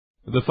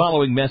The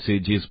following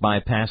message is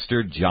by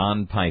Pastor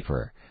John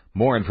Piper.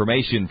 More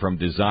information from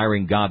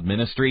Desiring God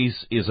Ministries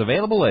is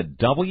available at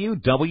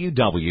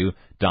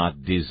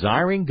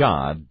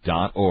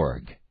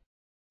www.desiringgod.org.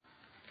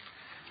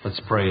 Let's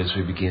pray as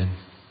we begin.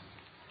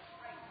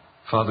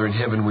 Father in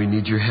heaven, we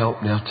need your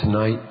help now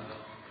tonight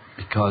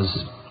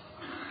because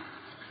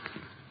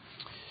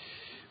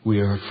we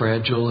are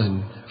fragile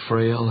and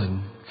frail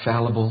and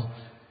fallible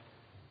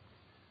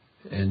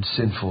and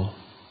sinful.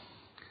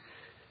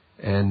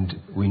 And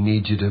we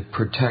need you to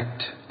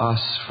protect us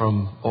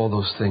from all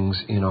those things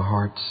in our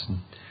hearts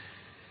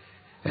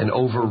and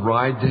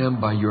override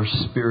them by your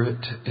Spirit,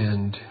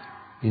 and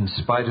in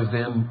spite of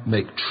them,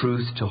 make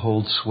truth to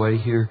hold sway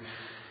here.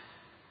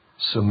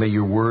 So may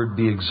your word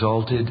be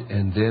exalted.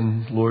 And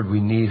then, Lord, we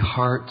need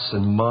hearts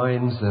and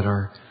minds that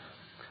are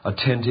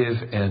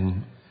attentive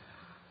and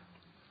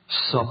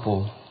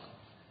supple,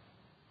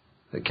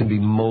 that can be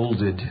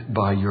molded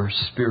by your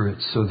Spirit,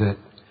 so that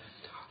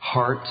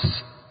hearts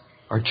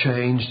are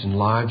changed and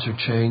lives are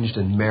changed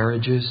and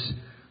marriages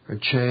are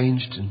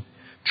changed and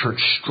church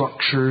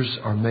structures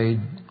are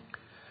made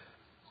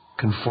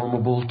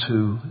conformable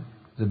to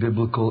the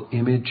biblical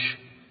image,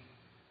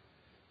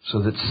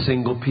 so that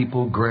single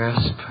people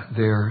grasp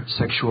their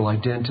sexual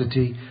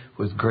identity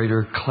with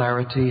greater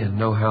clarity and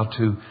know how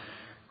to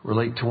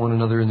relate to one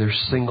another in their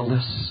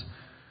singleness.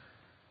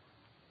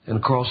 And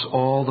across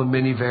all the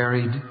many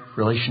varied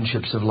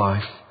relationships of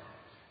life,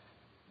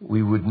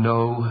 we would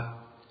know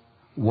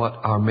what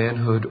our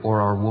manhood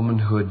or our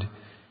womanhood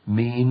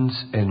means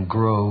and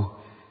grow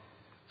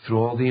through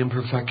all the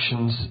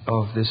imperfections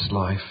of this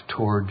life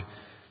toward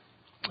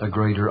a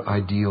greater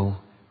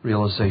ideal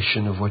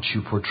realization of what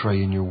you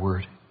portray in your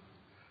word.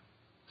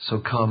 So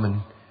come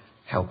and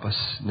help us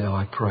now,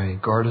 I pray.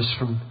 Guard us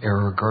from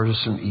error, guard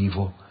us from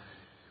evil.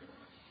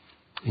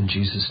 In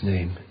Jesus'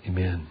 name,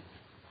 amen.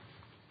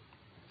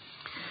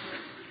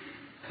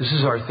 This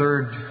is our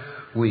third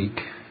week,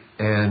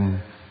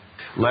 and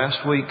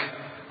last week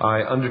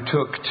I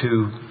undertook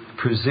to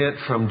present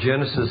from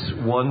Genesis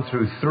 1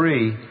 through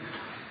 3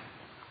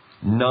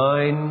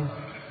 9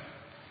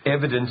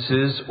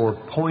 evidences or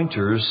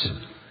pointers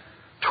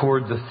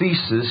toward the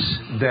thesis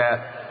that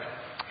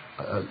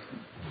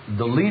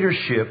the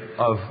leadership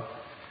of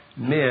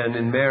men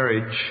in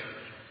marriage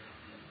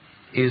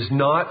is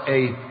not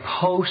a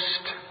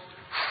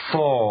post-fall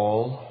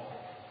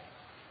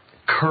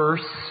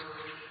curse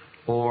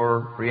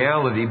or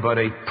reality, but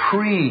a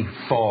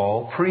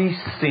pre-fall,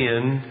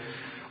 pre-sin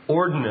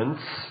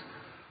ordinance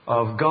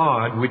of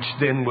God, which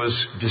then was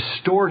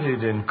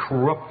distorted and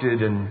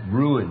corrupted and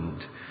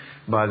ruined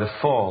by the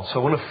fall. So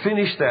I want to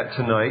finish that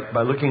tonight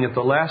by looking at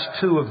the last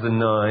 2 of the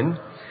 9,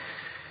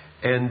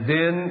 and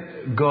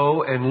then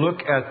go and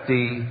look at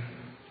the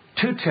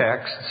 2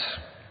 texts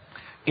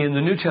in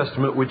the New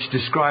Testament which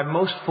describe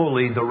most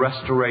fully the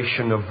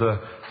restoration of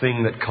the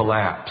thing that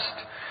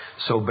collapsed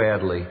so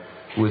badly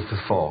with the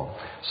fall.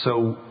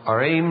 So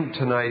our aim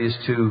tonight is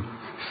to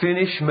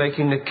finish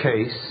making the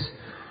case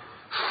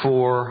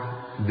for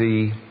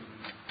the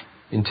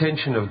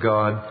intention of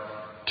God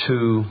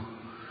to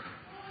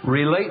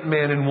relate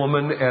man and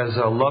woman as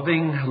a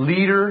loving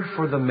leader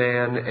for the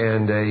man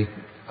and a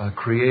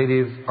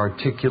creative,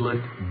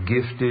 articulate,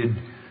 gifted,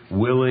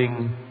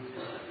 willing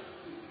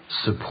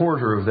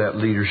supporter of that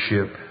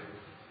leadership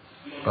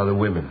by the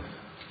women.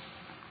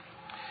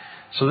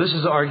 So this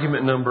is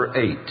argument number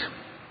 8.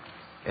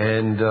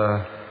 And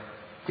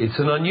it's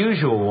an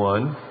unusual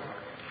one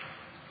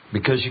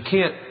because you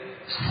can't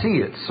see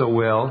it so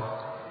well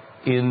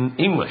in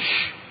English.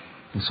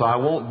 And so I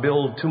won't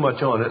build too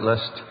much on it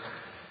lest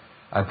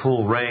I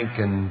pull rank,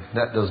 and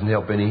that doesn't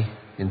help any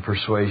in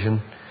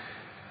persuasion.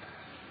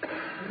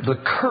 The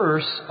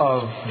curse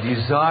of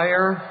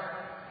desire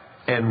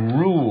and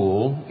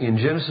rule in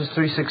Genesis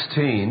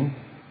 3:16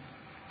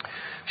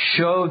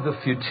 showed the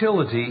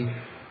futility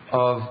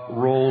of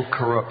role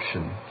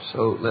corruption.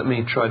 So let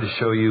me try to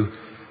show you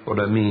what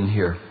I mean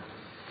here.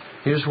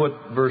 Here's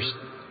what verse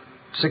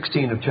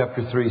 16 of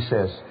chapter 3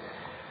 says.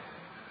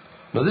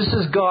 Now this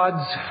is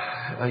God's,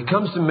 he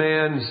comes to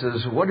man and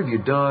says, "What have you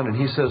done?" And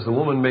he says, "The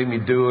woman made me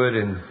do it."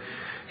 And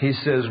he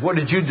says, "What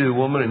did you do,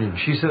 woman?" And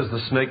she says, "The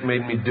snake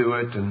made me do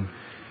it." And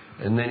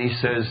then he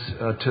says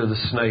to the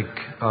snake,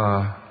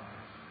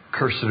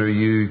 "Cursed are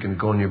you, you're going to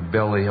go on your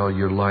belly all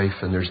your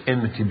life, and there's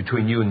enmity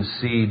between you and the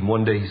seed. And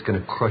one day he's going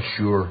to crush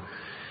your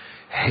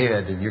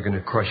head and you're going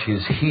to crush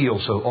his heel."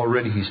 So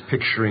already he's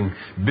picturing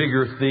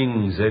bigger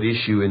things at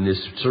issue in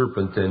this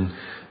serpent than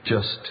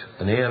just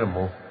an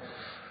animal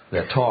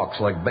that talks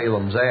like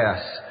Balaam's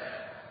ass.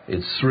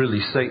 It's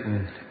really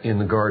Satan in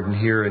the garden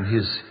here, and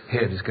his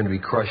head is going to be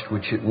crushed,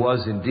 which it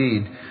was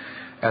indeed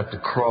at the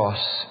cross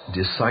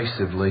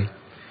decisively.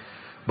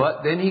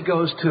 But then he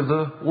goes to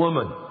the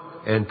woman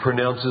and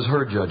pronounces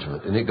her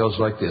judgment. And it goes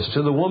like this.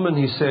 To the woman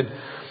he said,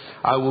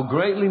 "I will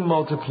greatly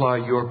multiply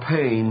your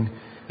pain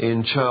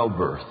in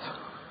childbirth.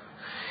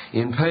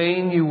 In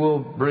pain you will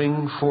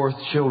bring forth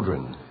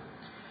children.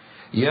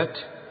 Yet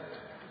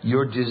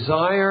your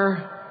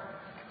desire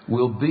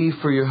will be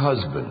for your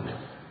husband,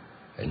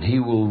 and he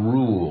will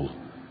rule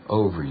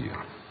over you.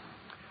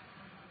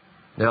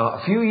 Now,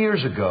 a few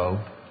years ago,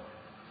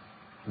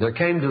 there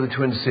came to the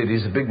Twin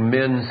Cities a big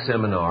men's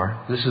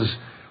seminar. This is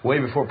way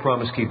before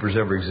Promise Keepers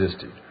ever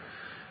existed,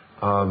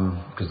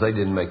 because they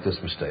didn't make this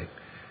mistake.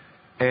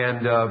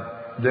 And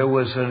there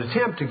was an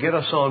attempt to get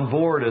us on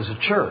board as a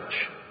church.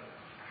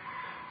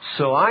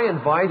 So I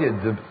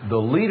invited the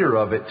leader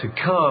of it to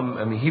come.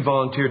 I mean, he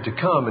volunteered to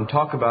come and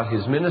talk about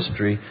his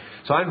ministry.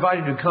 So I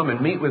invited him to come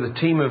and meet with a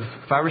team of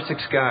 5 or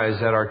 6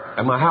 guys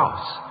at my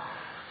house.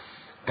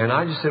 And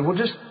I just said, well,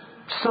 just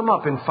sum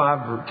up in 5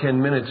 or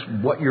 10 minutes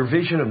what your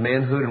vision of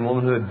manhood and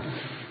womanhood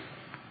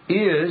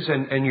is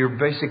and your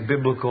basic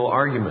biblical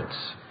arguments.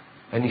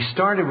 And he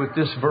started with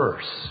this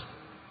verse.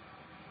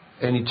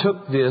 And he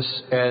took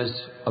this as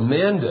a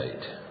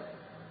mandate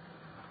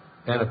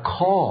and a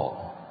call.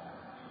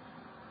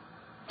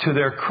 To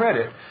their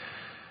credit,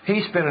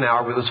 he spent an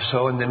hour with us or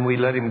so, and then we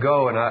let him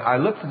go. And I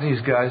looked at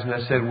these guys and I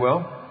said,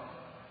 well,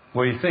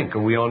 what do you think?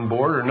 Are we on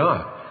board or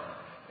not?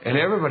 And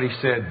everybody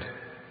said,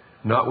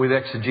 not with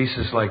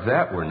exegesis like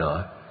that, we're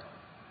not.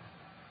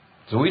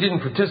 So we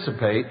didn't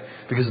participate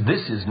because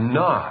this is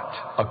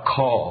not a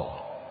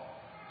call.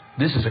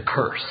 This is a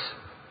curse.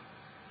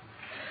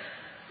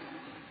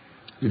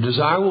 Your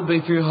desire will be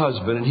for your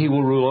husband, and he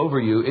will rule over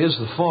you, is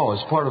the fall.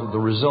 It's part of the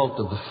result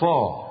of the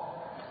fall.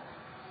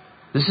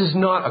 This is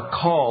not a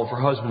call for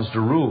husbands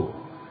to rule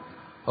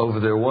over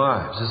their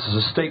wives. This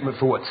is a statement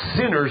for what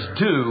sinners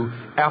do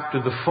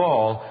after the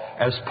fall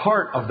as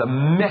part of the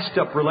messed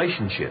up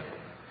relationship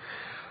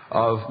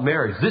of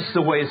marriage. This is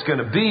the way it's going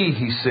to be,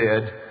 he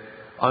said,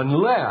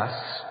 unless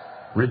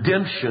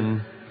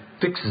redemption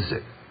fixes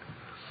it.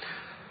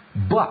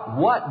 But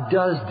what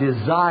does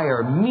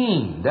desire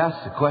mean?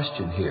 That's the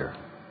question here.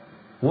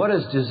 What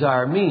does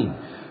desire mean?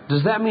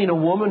 Does that mean a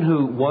woman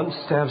who wants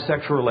to have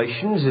sexual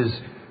relations is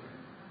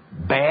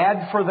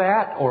bad for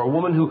that? Or a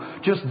woman who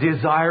just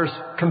desires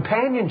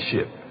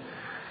companionship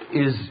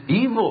is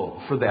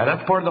evil for that?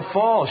 That's part of the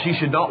fall. She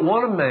should not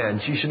want a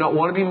man. She should not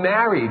want to be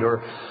married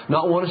or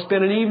not want to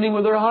spend an evening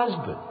with her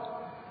husband.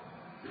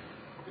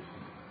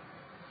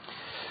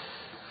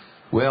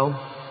 Well,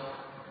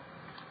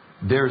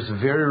 there's a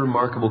very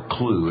remarkable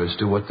clue as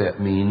to what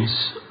that means.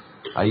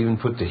 I even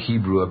put the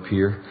Hebrew up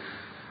here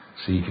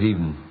so you could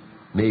even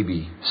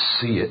maybe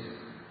see it.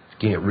 You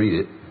can't read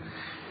it.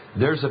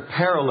 There's a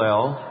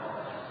parallel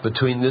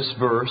between this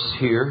verse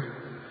here.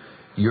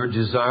 Your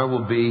desire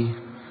will be,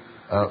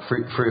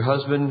 for your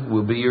husband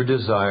will be your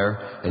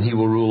desire, and he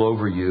will rule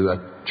over you. I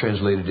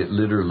translated it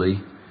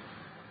literally.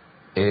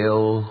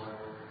 El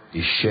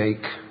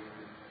Ishak,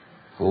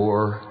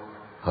 for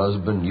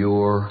husband,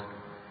 your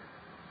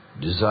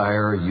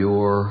desire,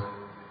 your,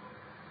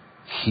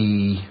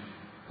 he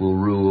will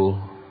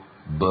rule,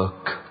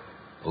 Buk,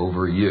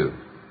 over you.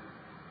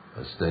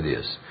 That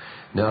is.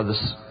 Now,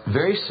 this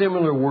very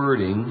similar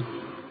wording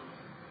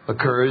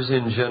occurs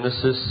in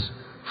Genesis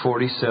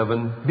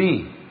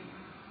 47b.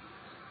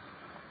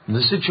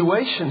 The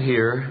situation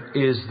here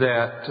is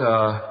that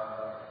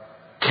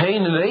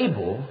Cain and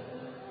Abel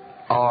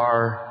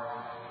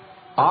are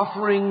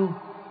offering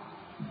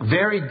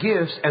varied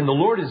gifts, and the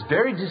Lord is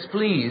very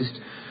displeased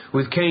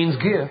with Cain's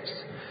gifts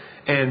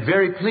and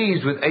very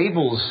pleased with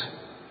Abel's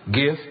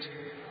gift,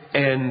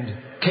 and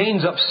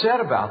Cain's upset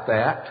about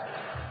that,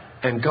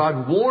 and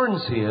God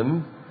warns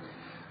him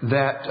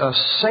that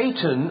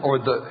Satan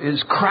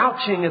is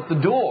crouching at the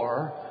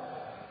door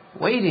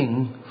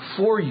waiting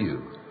for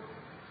you.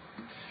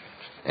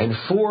 And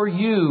for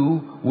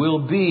you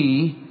will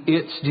be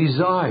its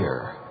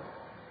desire,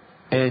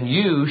 and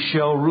you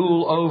shall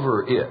rule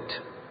over it.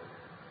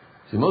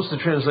 See, most of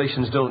the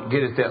translations don't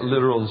get it that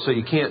literal, and so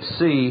you can't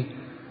see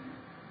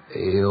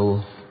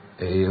ale,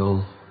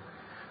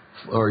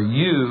 or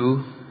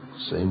you,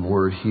 same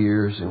word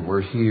here,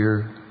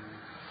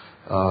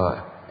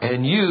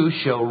 and you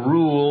shall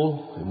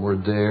rule, same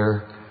word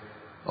there,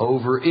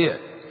 over it.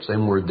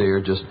 Same word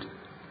there, just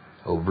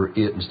over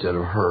it instead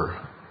of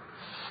her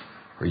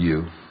or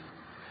you.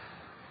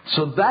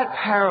 So that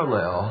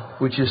parallel,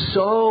 which is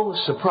so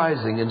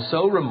surprising and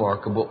so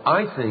remarkable,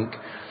 I think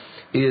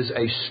is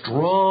a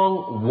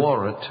strong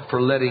warrant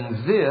for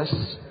letting this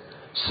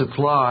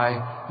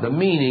supply the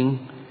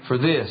meaning for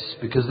this.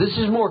 Because this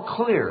is more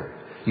clear.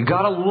 You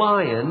got a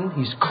lion,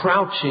 he's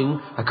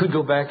crouching. I could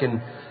go back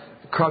and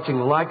crouching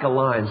like a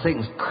lion.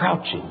 Satan's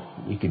crouching.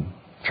 You can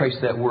trace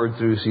that word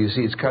through so you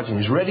see it's crouching.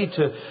 He's ready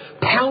to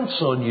pounce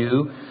on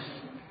you,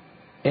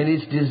 and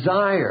its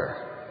desire.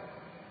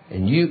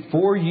 And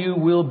for you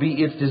will be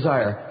its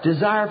desire.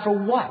 Desire for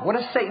what? What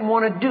does Satan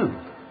want to do?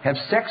 Have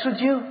sex with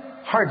you?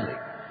 Hardly.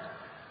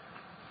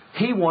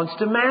 He wants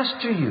to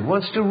master you,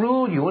 wants to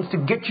rule you, wants to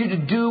get you to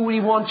do what he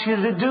wants you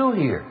to do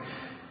here.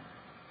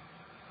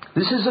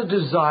 This is a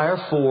desire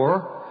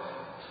for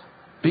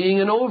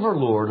being an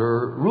overlord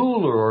or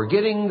ruler or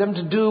getting them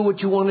to do what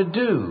you want to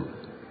do.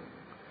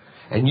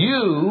 And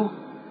you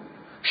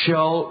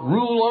shall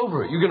rule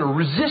over it. You're going to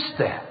resist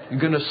that. You're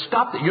going to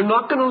stop that. You're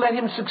not going to let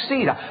him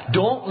succeed.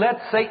 Don't let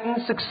Satan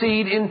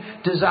succeed in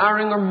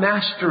desiring or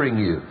mastering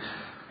you.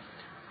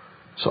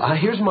 So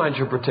here's my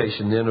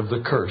interpretation then of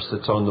the curse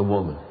that's on the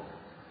woman.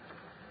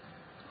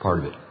 Part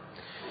of it.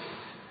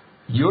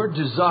 Your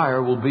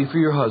desire will be for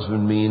your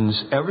husband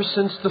means ever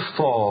since the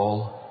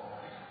fall,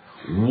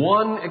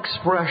 one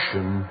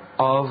expression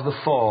of the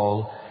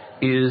fall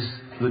is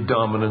the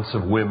dominance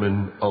of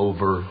women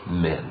over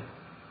men.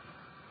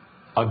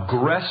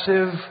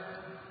 Aggressive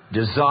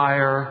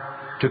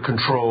desire to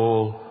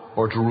control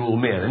or to rule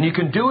men. And you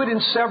can do it in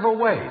several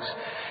ways.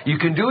 You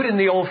can do it in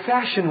the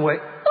old-fashioned way.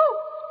 Oh,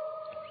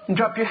 and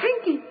drop your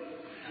hanky.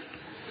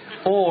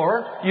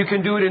 Or you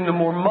can do it in the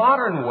more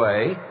modern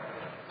way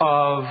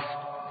of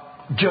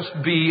just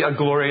be a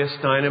Gloria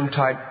Steinem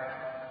type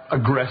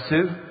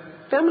aggressive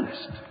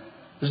feminist.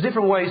 There's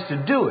different ways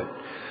to do it.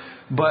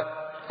 But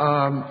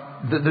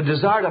the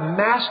desire to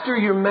master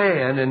your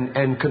man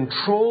and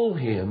control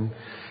him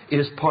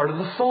is part of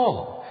the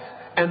fall.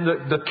 And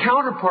the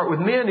counterpart with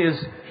men is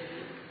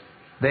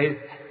they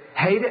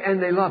hate it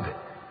and they love it.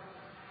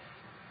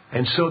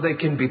 And so they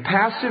can be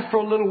passive for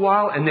a little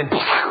while and then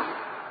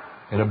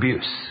an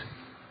abuse.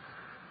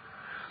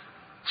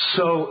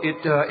 So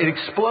it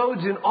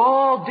explodes in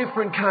all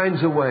different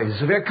kinds of ways.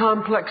 It's a very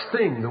complex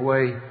thing, the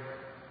way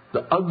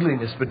the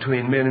ugliness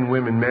between men and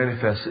women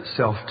manifests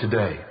itself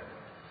today.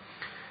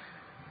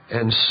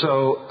 And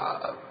so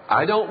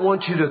I don't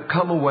want you to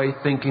come away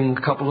thinking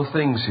a couple of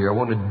things here. I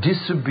want to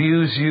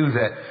disabuse you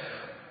that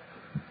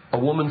a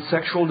woman's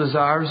sexual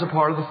desire is a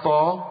part of the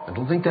fall. I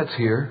don't think that's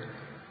here.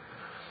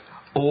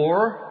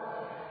 Or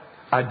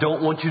I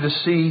don't want you to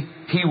see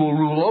he will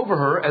rule over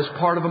her as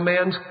part of a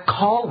man's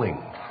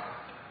calling.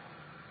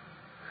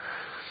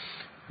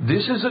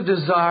 This is a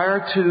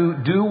desire to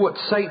do what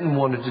Satan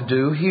wanted to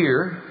do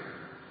here,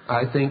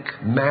 I think,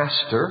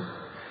 master.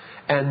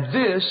 And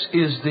this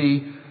is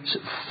the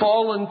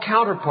fallen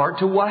counterpart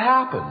to what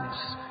happens.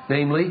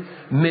 Namely,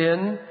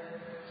 men,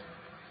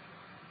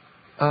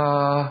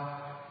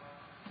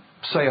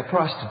 say a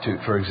prostitute,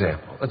 for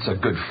example. That's a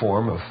good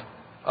form of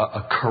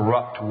a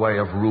corrupt way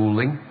of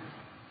ruling.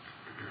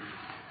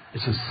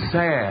 It's a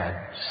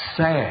sad,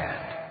 sad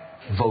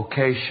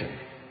vocation.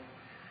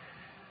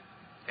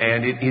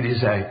 And it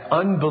is an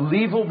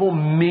unbelievable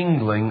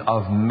mingling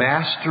of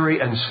mastery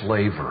and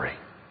slavery,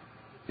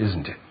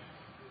 isn't it?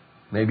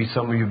 Maybe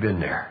some of you have been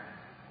there,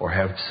 or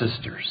have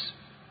sisters,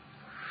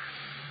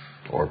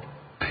 or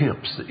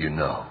pimps that you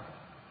know.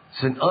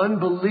 It's an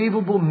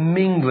unbelievable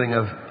mingling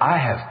of, I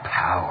have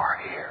power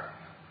here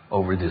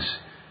over this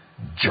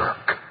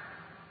jerk.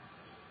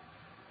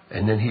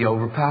 And then he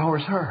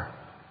overpowers her.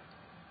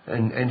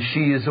 And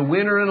she is a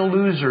winner and a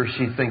loser.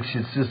 She thinks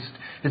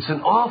it's an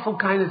awful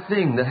kind of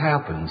thing that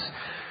happens.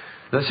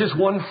 That's just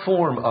one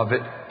form of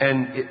it.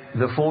 And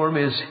the form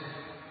is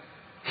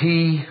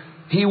he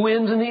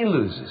wins and he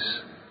loses.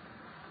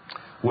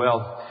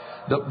 Well,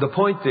 the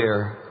point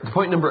there, the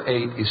point number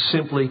 8 is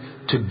simply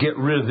to get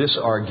rid of this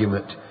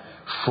argument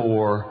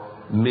for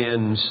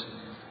men's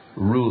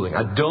ruling.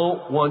 I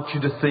don't want you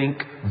to think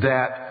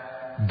that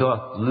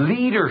the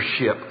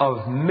leadership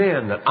of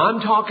men that I'm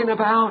talking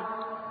about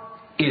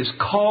is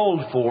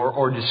called for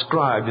or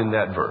described in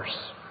that verse.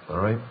 All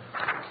right?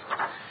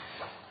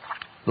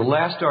 The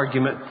last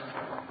argument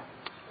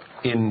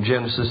in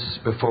Genesis,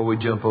 before we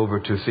jump over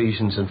to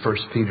Ephesians and 1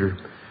 Peter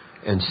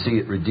and see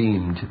it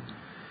redeemed,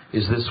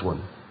 is this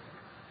one.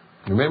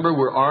 Remember,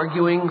 we're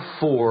arguing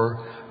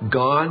for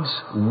God's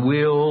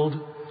willed,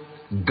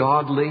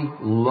 godly,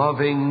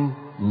 loving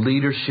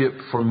leadership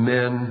for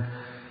men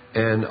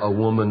and a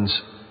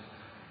woman's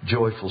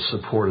joyful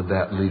support of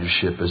that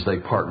leadership as they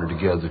partner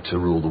together to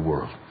rule the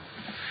world.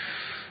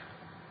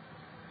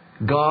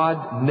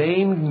 God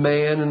named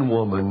man and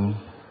woman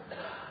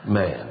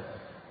man.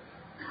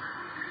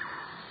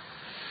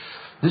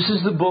 This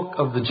is the book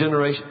of the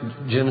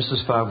generation,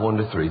 Genesis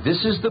 5:1-3.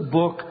 This is the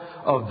book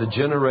of the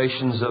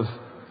generations of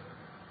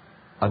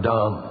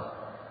Adam.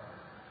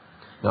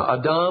 Now,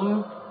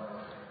 Adam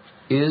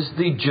is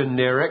the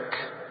generic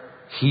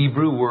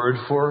Hebrew word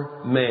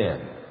for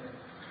man,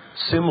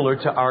 similar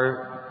to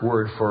our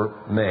word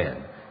for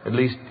man. At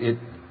least it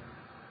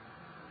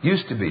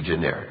used to be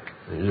generic.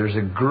 There's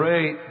a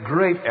great,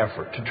 great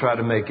effort to try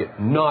to make it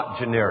not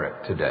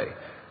generic today.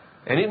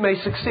 And it may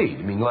succeed.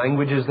 I mean,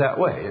 language is that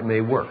way. It may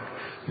work.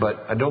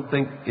 But I don't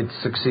think it's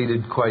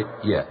succeeded quite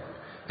yet.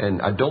 And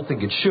I don't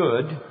think it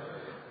should,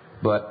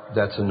 but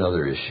that's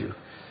another issue.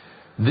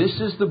 This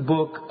is the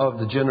book of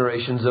the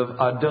generations of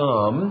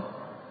Adam,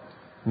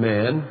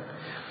 man.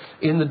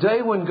 In the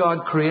day when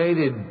God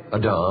created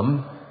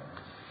Adam,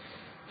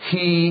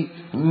 He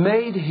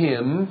made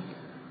him,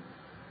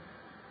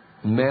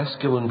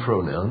 masculine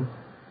pronoun,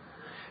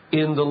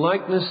 in the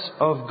likeness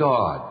of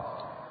God.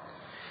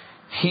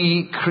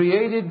 He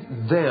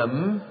created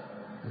them,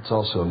 it's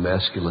also a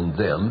masculine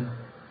them,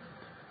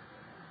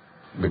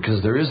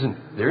 because there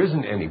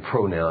isn't any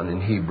pronoun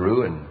in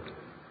Hebrew, and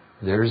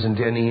there isn't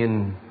any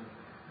in,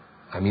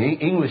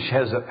 English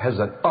has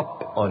an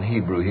up on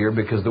Hebrew here,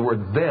 because the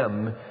word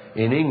them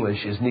in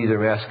English is neither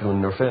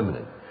masculine nor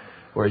feminine.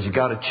 Whereas you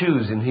got to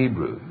choose in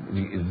Hebrew,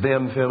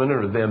 them feminine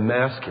or them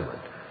masculine.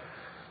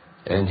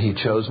 And he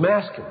chose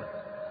masculine.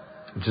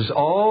 which is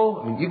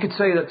all, I mean, you could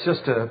say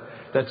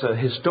that's a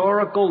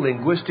historical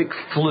linguistic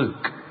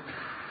fluke.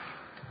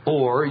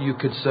 Or you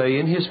could say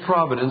in His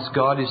providence,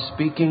 God is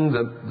speaking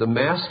the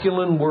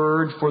masculine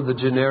word for the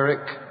generic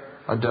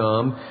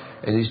Adam,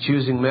 and He's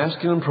choosing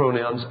masculine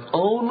pronouns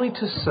only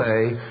to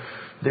say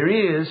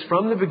there is,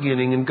 from the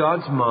beginning in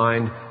God's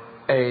mind,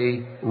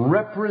 a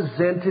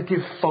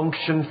representative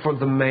function for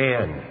the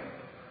man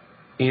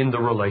in the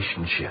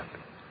relationship.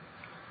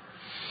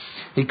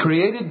 He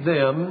created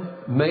them,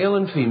 male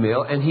and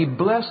female, and He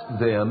blessed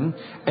them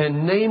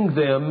and named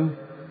them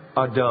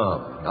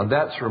Adam. Now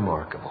that's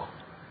remarkable.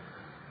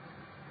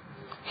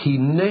 He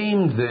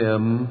named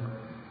them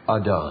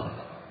Adam.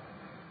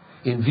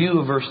 In view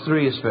of verse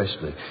 3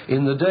 especially.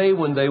 In the day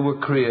when they were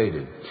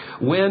created.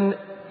 When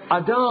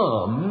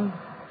Adam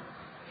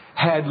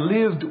had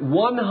lived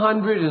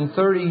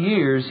 130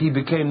 years, he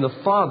became the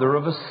father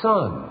of a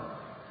son.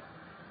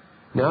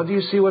 Now do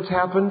you see what's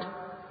happened?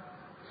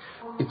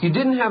 If you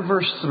didn't have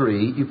verse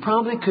 3, you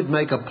probably could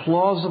make a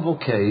plausible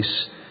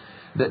case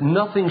that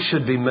nothing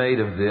should be made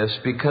of this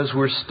because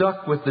we're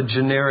stuck with the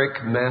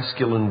generic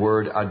masculine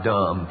word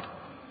Adam,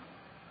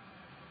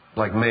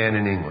 like man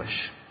in English.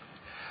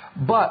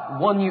 But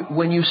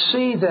when you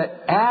see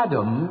that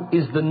Adam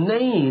is the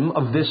name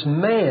of this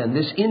man,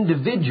 this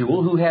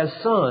individual who has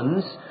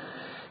sons,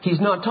 he's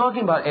not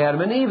talking about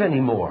Adam and Eve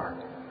anymore.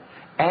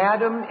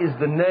 Adam is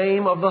the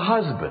name of the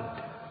husband.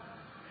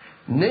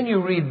 And then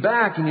you read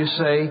back and you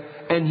say,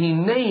 and He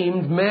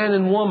named man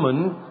and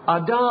woman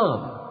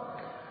Adam.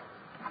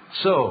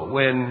 So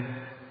when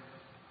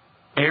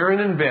Aaron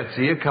and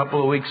Betsy a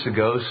couple of weeks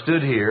ago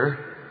stood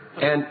here,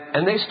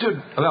 and they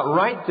stood about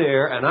right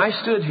there, and I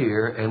stood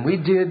here, and we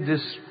did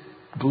this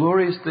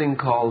glorious thing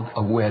called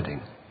a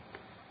wedding.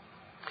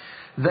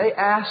 They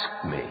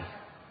asked me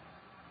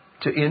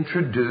to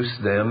introduce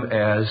them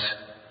as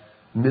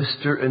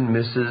Mr. and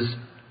Mrs.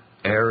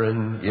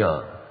 Aaron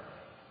Young.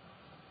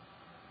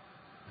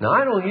 Now,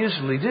 I don't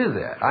usually do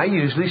that. I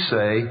usually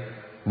say,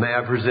 may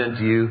I present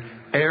to you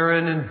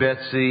Aaron and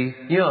Betsy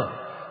Young,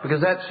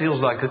 because that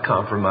feels like a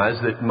compromise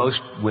that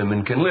most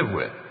women can live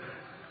with.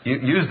 You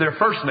use their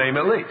first name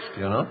at least,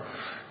 you know.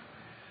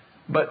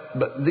 But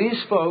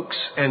these folks,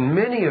 and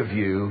many of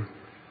you,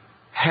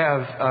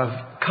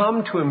 have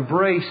come to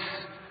embrace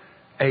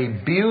a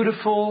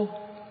beautiful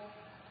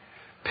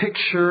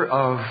picture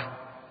of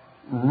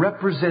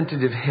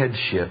representative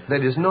headship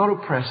that is not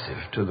oppressive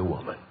to the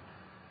woman.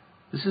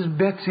 This is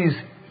Betsy's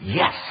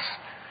yes,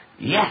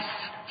 yes,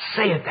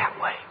 say it that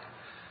way.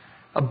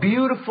 A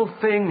beautiful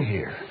thing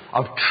here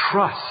of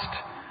trust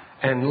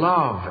and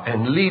love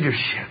and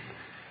leadership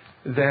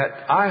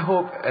that I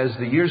hope as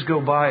the years go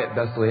by at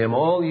Bethlehem,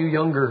 all you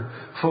younger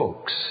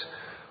folks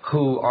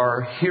who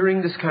are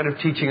hearing this kind of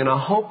teaching, and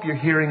I hope you're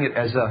hearing it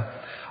as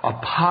a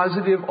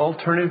positive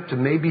alternative to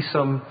maybe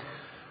some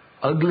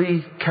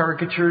ugly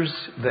caricatures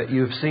that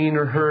you've seen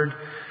or heard,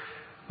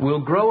 will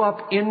grow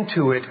up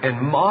into it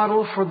and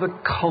model for the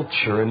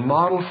culture and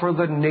model for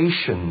the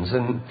nations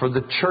and for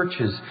the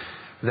churches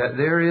that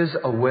there is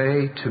a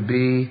way to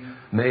be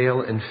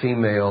male and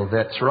female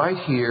that's right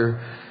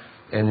here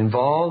and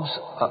involves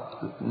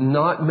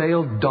not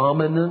male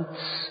dominance,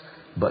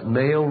 but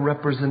male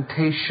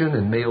representation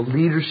and male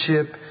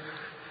leadership,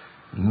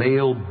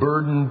 male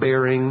burden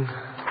bearing.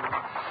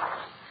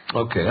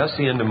 Okay, that's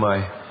the end of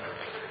my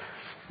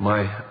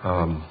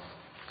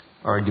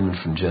argument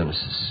from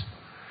Genesis.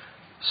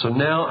 So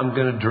now I'm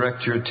going to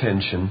direct your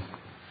attention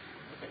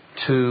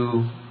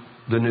to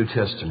the New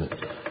Testament.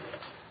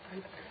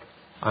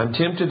 I'm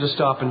tempted to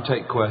stop and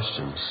take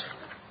questions.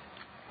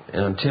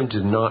 And I'm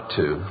tempted not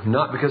to.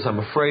 Not because I'm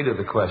afraid of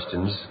the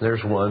questions.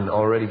 There's one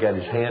already got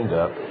his hand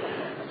up.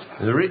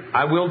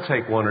 I will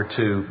take one or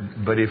two,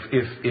 but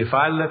if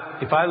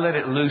I let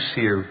it loose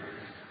here,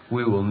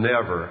 we will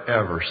never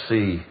ever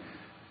see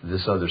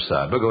this other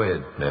side. But go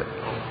ahead, Matt.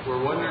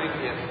 We're wondering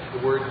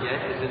if the word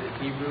yet is in the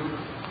Hebrew,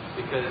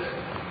 because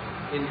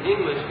in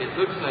English it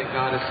looks like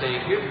God is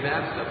saying, here's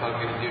bad stuff I'm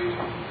going to do,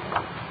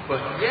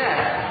 but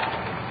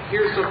yet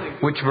here's something.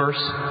 Which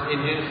verse? In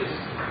Genesis.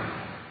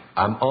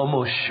 I'm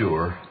almost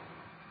sure.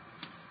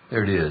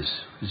 There it is.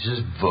 It's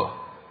just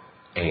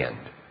and.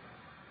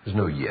 There's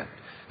no yet.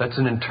 That's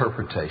an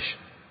interpretation.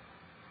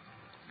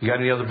 You got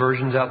any other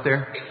versions out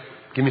there?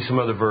 Give me some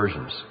other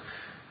versions.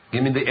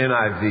 Give me the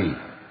NIV.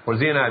 What does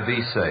the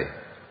NIV say?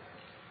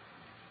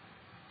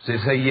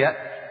 Does it say yet?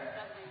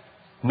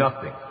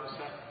 Nothing.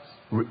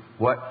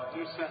 What?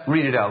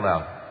 Read it out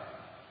loud.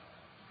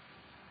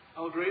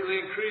 I will greatly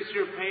increase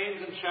your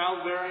pains in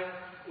childbearing.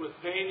 With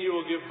pain you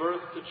will give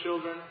birth to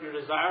children. Your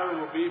desire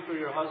will be for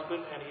your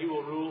husband, and he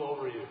will rule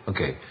over you.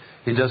 Okay.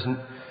 It doesn't.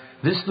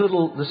 This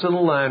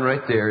little line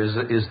right there is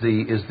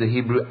the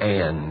Hebrew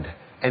and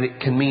it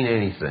can mean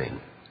anything.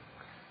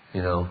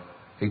 You know,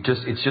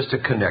 it's just a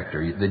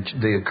connector.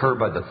 They occur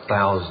by the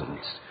thousands.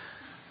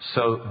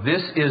 So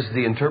this is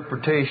the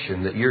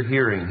interpretation that you're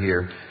hearing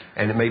here,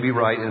 and it may be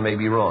right and it may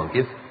be wrong.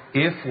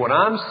 If what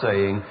I'm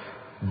saying,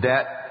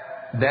 that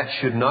that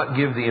should not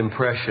give the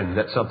impression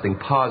that something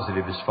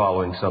positive is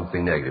following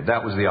something negative.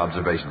 That was the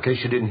observation. In case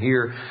you didn't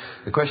hear,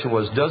 the question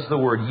was, does the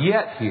word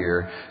yet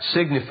here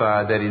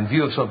signify that in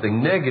view of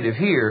something negative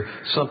here,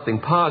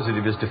 something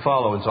positive is to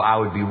follow? And so I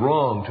would be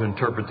wrong to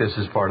interpret this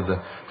as part of the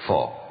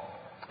fall.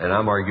 And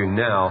I'm arguing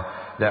now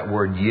that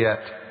word yet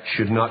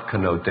should not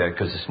connote that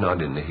because it's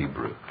not in the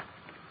Hebrew.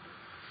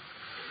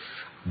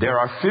 There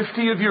are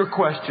 50 of your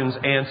questions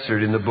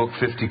answered in the book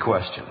 50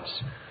 Questions.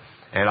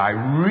 And I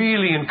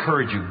really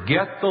encourage you,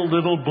 get the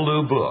little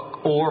blue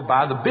book or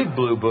buy the big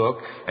blue book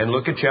and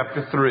look at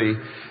chapter 3,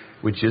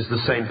 which is the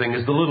same thing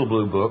as the little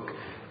blue book.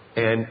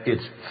 And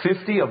it's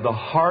 50 of the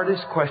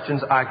hardest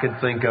questions I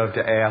could think of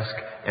to ask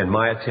and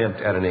my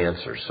attempt at an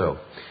answer. So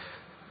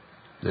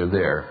they're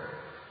there.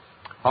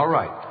 All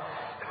right.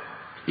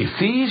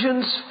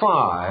 Ephesians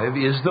 5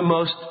 is the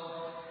most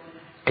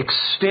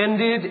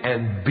extended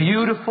and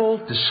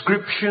beautiful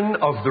description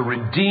of the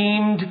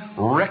redeemed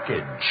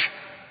wreckage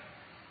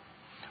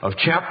of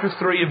chapter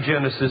 3 of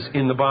Genesis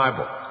in the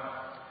Bible.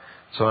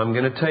 So I'm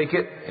going to take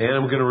it and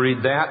I'm going to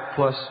read that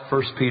plus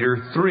 1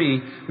 Peter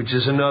 3, which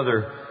is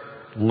another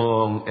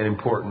long and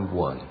important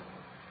one.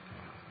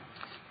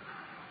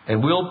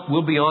 And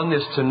we'll be on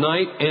this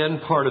tonight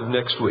and part of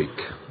next week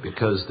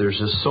because there's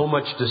just so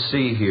much to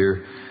see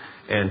here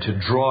and to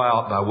draw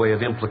out by way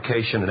of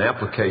implication and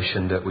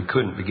application that we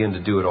couldn't begin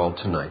to do it all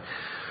tonight.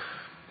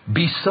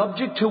 Be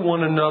subject to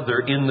one another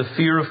in the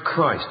fear of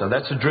Christ. Now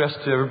that's addressed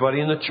to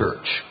everybody in the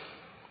church.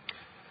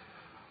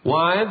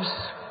 Wives,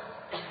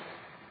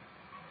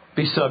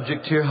 be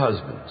subject to your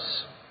husbands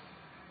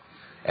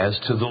as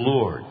to the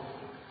Lord.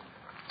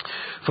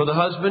 For the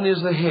husband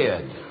is the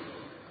head.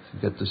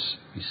 You've got this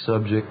be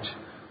subject,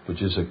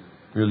 which is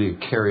really a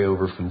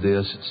carryover from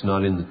this. It's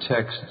not in the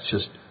text. It's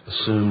just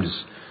assumed.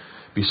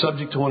 Be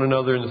subject to one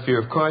another in the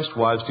fear of Christ.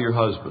 Wives, to your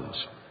husbands.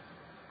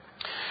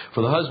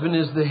 For the husband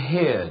is the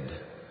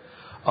head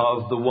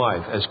of the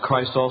wife, as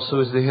Christ also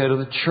is the head of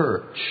the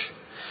church.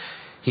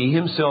 He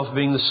himself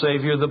being the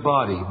Savior of the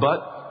body.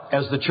 But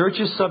as the church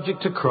is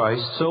subject to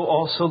Christ, so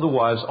also the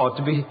wives ought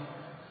to be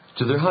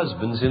to their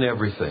husbands in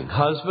everything.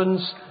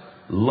 Husbands,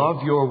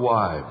 love your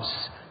wives,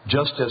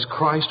 just as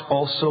Christ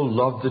also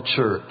loved the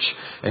church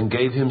and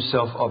gave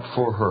himself up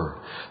for her,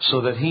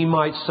 so that he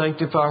might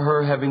sanctify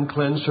her, having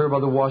cleansed her by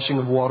the washing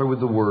of water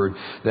with the word,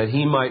 that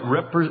he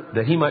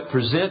might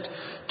present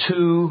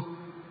to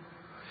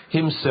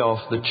himself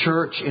the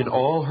church in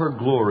all her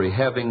glory,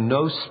 having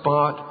no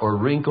spot or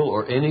wrinkle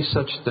or any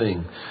such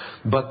thing,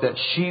 but that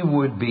she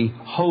would be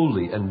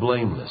holy and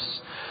blameless.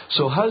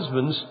 So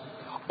husbands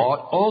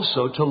ought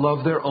also to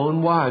love their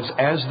own wives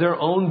as their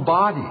own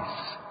bodies,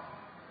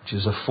 which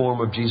is a form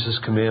of Jesus'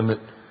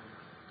 commandment,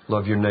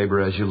 love your neighbor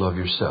as you love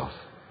yourself.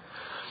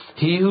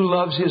 He who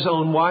loves his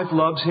own wife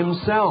loves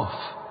himself.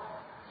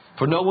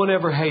 For no one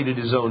ever hated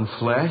his own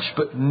flesh,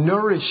 but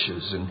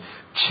nourishes and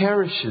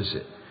cherishes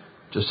it,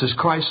 just as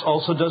Christ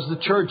also does the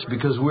church,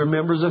 because we're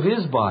members of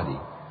his body.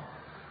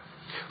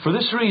 For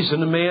this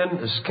reason, a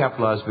man, this is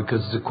capitalized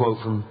because it's a quote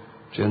from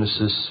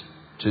Genesis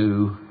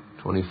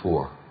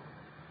 2:24.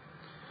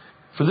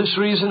 For this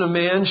reason, a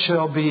man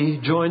shall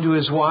be joined to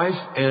his wife,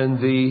 and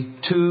the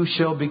two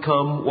shall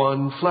become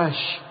one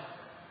flesh.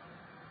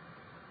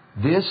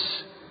 This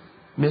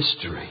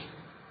mystery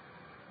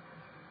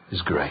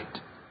is great.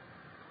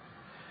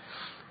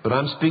 But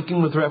I'm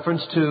speaking with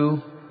reference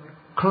to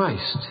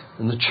Christ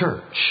and the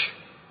church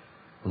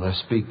when I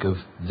speak of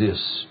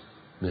this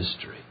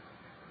mystery.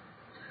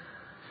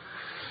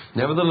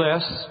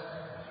 Nevertheless,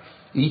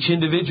 each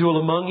individual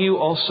among you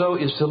also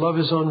is to love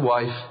his own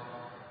wife,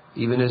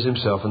 even as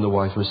himself, and the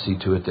wife must see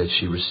to it that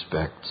she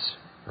respects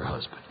her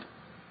husband.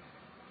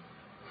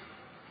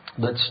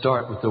 Let's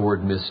start with the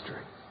word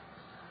mystery.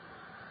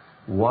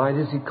 Why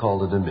does he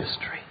call it a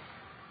mystery?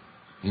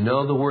 You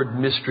know, the word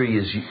mystery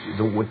is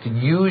what the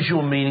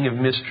usual meaning of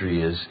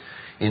mystery is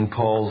in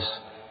Paul's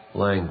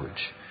language.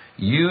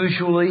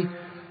 Usually,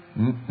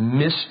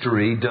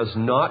 mystery does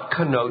not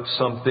connote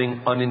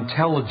something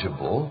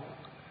unintelligible,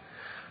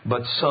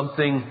 but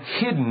something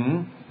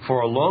hidden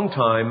for a long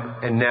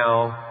time and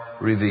now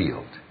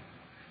revealed.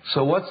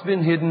 So what's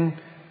been hidden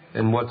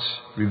and what's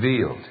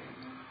revealed?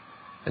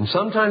 And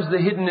sometimes the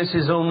hiddenness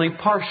is only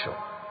partial,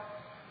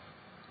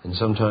 and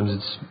sometimes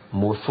it's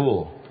more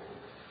full.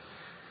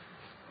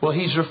 Well,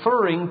 he's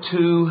referring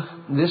to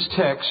this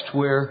text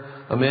where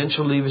a man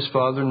shall leave his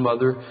father and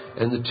mother,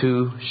 and the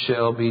two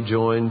shall be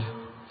joined,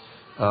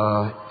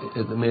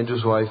 the man to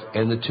his wife,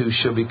 and the two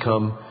shall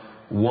become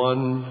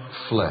one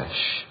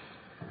flesh.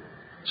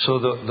 So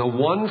the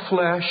one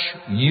flesh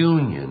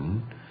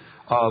union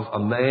of a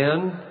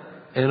man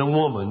and a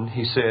woman,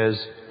 he says,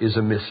 is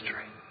a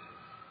mystery.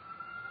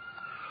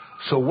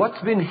 So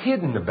what's been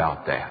hidden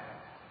about that?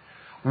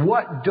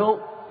 What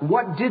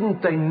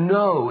didn't they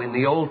know in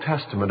the Old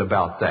Testament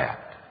about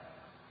that?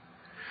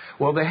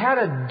 Well, they had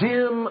a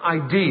dim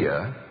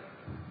idea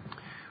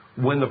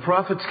when the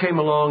prophets came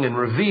along and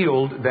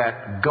revealed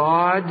that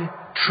God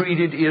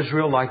treated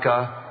Israel like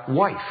a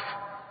wife.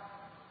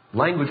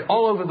 Language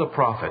all over the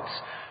prophets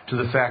to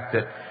the fact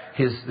that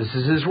this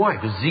is his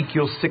wife,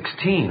 Ezekiel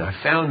 16.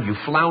 I found you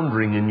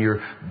floundering in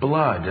your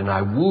blood, and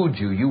I wooed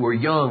you. You were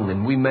young,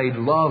 and we made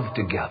love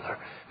together.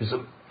 There's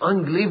some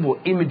unbelievable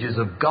images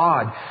of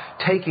God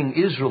taking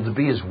Israel to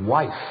be his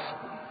wife.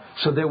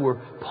 So there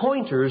were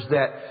pointers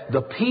that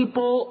the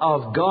people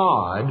of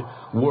God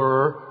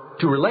were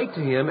to relate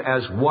to him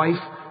as wife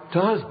to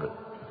husband.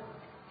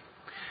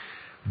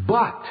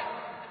 But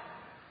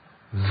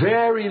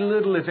very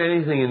little, if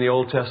anything, in the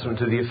Old Testament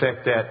to the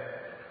effect that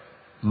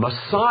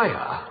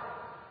Messiah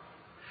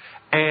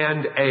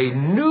and a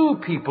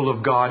new people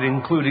of God,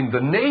 including the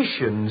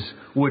nations,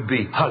 would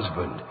be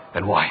husband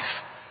and wife.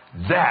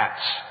 That's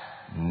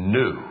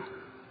new.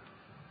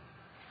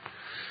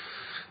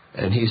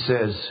 And he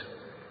says,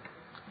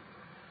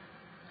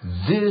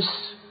 this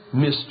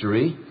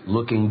mystery,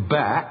 looking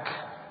back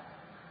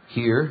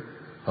here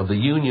of the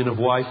union of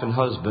wife and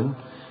husband,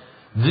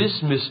 this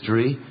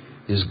mystery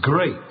is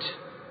great.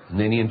 And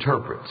then he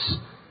interprets,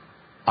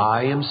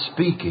 I am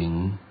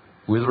speaking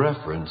with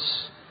reference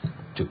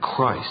to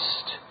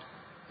Christ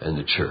and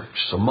the church.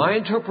 So my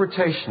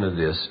interpretation of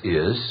this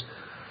is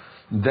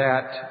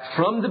that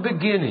from the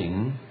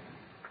beginning,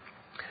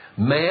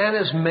 man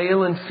as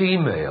male and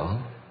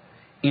female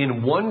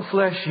in one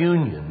flesh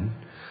union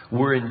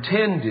were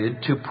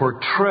intended to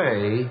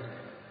portray,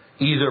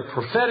 either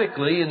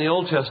prophetically in the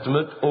Old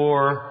Testament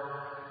or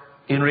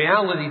in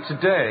reality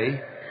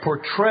today,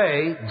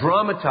 portray,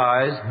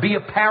 dramatize, be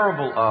a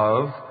parable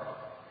of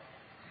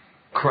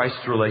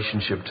Christ's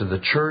relationship to the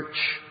church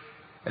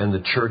and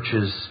the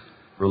church's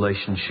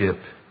relationship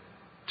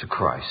to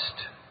Christ,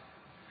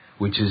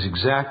 which is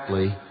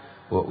exactly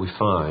what we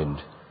find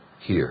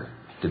here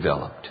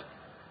developed.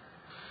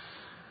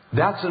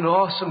 That's an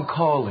awesome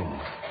calling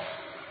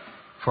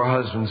for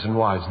husbands and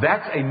wives.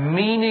 That's a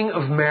meaning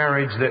of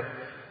marriage that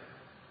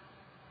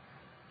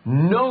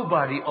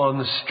nobody on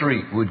the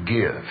street would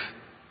give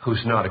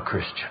who's not a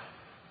Christian.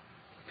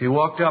 If you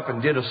walked up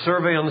and did a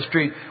survey on the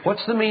street,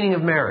 what's the meaning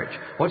of marriage?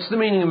 What's the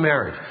meaning of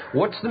marriage?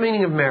 What's the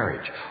meaning of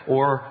marriage?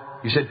 Or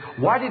you said,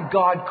 why did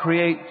God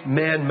create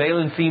man, male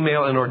and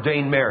female, and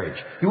ordain marriage?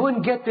 You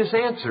wouldn't get this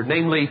answer.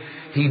 Namely,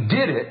 He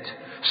did it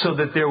so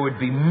that there would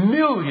be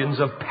millions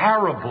of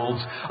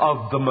parables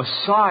of the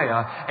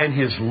Messiah and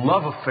His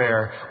love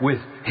affair with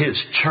His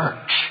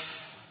church.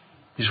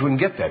 You just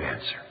wouldn't get that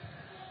answer.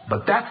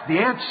 But that's the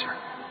answer.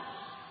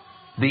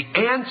 The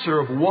answer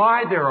of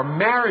why there are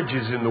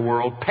marriages in the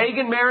world,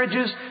 pagan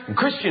marriages and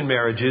Christian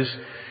marriages,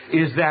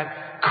 is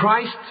that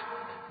Christ,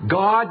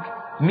 God,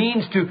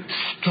 means to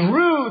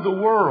strew the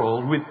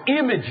world with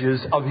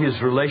images of His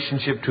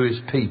relationship to His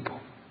people.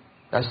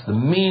 That's the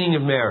meaning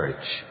of marriage.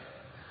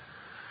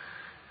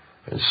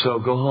 And so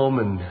go home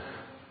and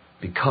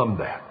become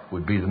that,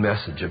 would be the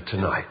message of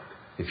tonight,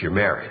 if you're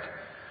married.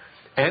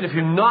 And if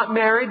you're not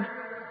married,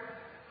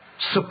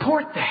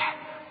 support that.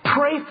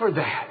 Pray for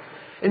that.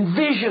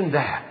 Envision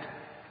that.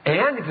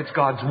 And if it's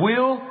God's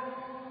will,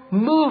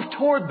 move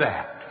toward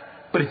that.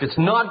 But if it's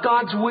not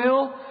God's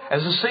will,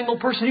 as a single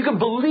person, you can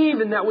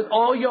believe in that with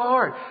all your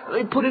heart.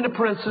 Let me put in a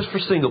parenthesis for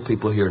single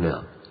people here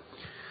now.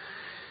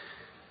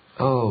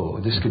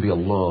 Oh, this could be a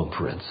long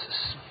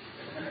parenthesis.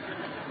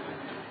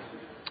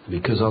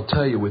 Because I'll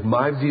tell you, with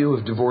my view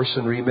of divorce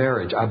and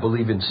remarriage, I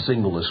believe in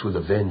singleness with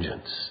a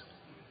vengeance.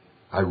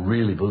 I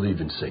really believe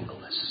in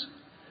singleness.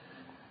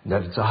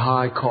 That it's a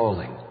high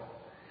calling.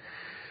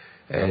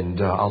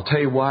 And I'll tell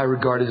you why I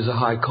regard it as a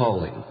high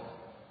calling.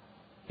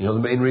 You know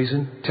the main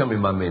reason? Tell me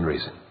my main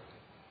reason.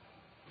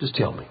 Just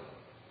tell me.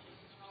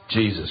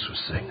 Jesus was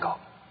single.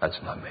 That's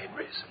my main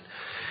reason.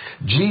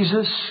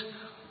 Jesus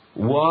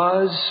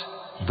was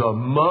the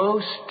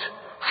most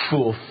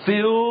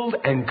fulfilled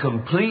and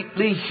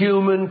completely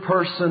human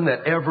person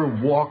that ever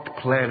walked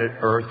planet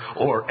Earth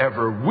or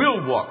ever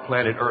will walk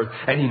planet Earth.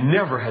 And He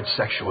never had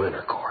sexual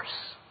intercourse.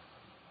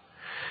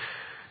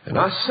 And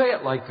I say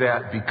it like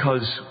that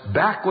because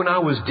back when I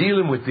was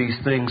dealing with these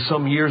things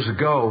some years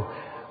ago,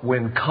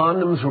 when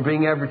condoms were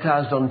being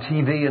advertised on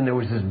TV and there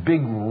was this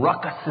big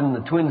ruckus in the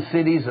Twin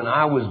Cities and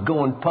I was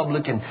going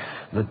public and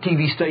the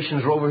TV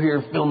stations were over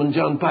here filming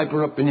John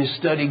Piper up in his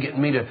study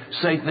getting me to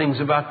say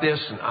things about this,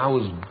 and I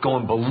was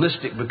going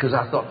ballistic because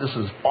I thought this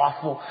was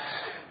awful.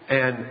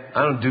 And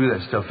I don't do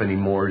that stuff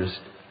anymore just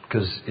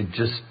because it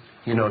just,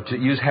 to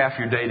use half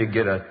your day to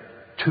get a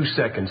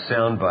 2-second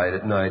soundbite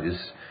at night is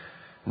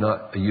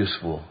not a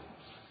useful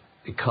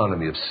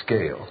economy of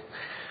scale.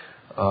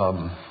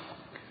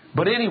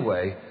 But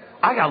anyway,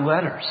 I got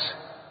letters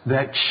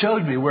that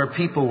showed me where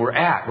people were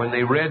at when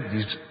they read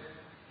these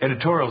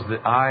editorials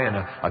that I and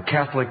a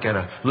Catholic and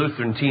a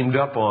Lutheran teamed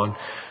up on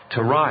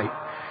to write.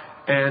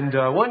 And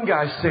one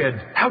guy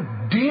said, "How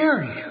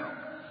dare you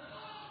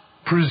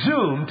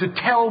presume to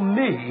tell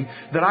me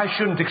that I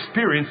shouldn't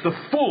experience the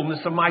fullness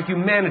of my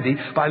humanity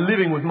by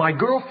living with my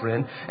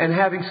girlfriend and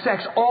having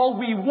sex all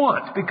we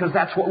want because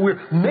that's what we're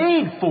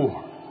made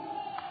for."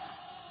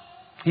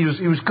 He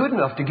was good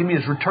enough to give me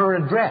his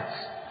return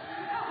address.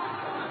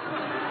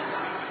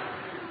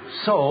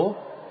 So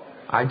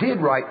I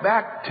did write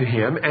back to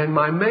him, and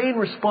my main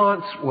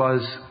response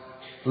was,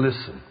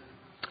 listen,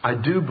 I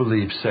do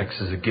believe sex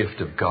is a gift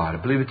of God. I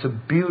believe it's a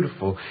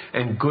beautiful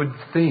and good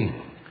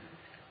thing.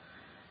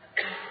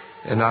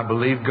 And I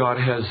believe God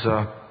has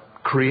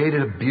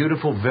created a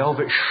beautiful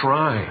velvet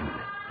shrine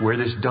where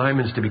this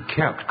diamond's to be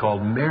kept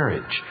called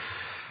marriage.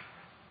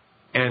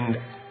 And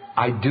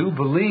I do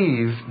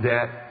believe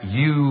that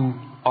you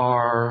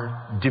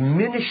are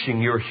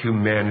diminishing your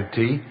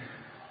humanity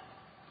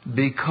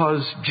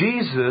because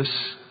Jesus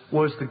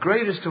was the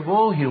greatest of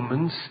all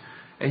humans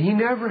and He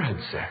never had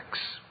sex.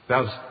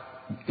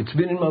 It's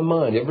been in my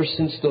mind ever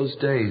since those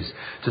days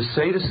to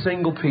say to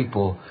single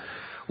people,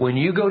 when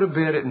you go to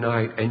bed at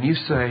night and you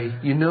say,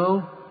 you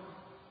know,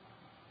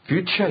 if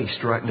you're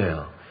chaste right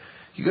now,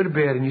 you go to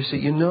bed and you say,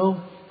 you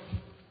know,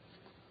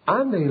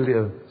 I may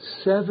live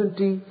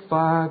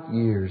 75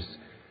 years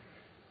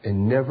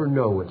and never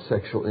know what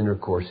sexual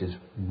intercourse is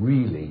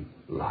really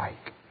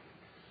like.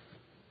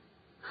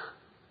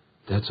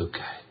 That's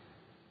okay.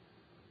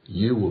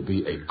 You will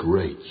be a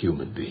great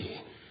human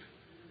being.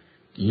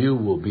 You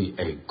will be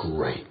a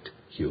great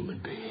human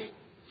being.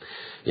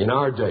 In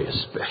our day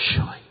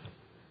especially.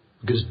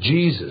 Because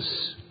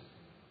Jesus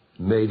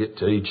made it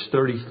to age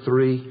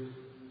 33.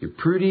 You're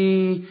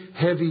pretty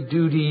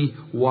heavy-duty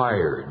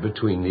wired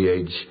between the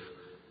age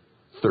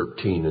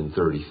 13 and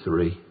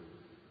 33.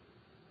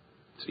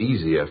 It's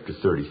easy after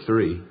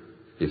 33,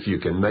 if you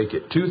can make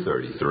it to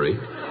 33.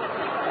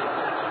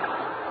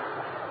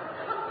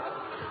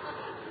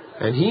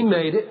 And He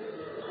made it.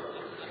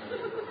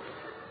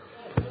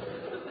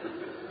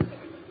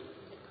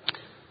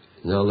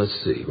 Now let's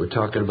see. We're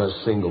talking about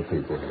single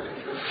people here.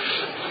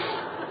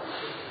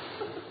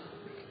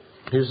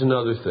 Here's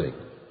another thing.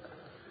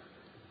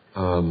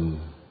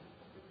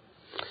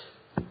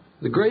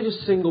 The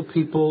greatest single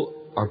people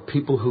are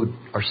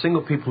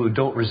single people who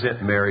don't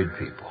resent married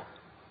people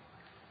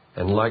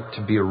and like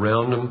to be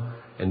around them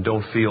and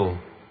don't feel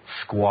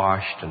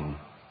squashed and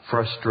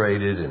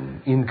frustrated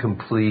and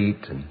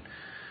incomplete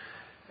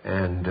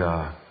and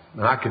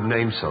I could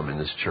name some in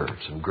this church,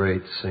 some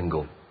great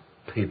single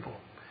people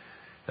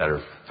that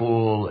are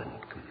full and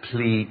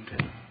complete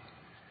and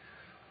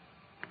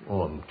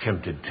I'm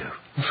tempted to.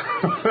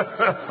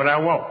 But I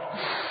won't.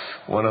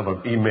 One of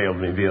them emailed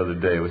me the other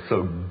day. It was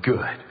so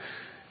good.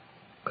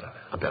 But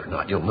I better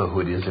not. You'll know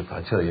who it is if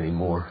I tell you any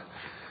more.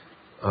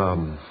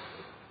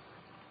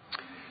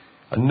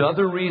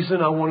 Another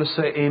reason I want to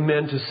say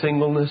amen to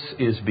singleness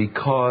is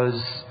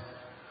because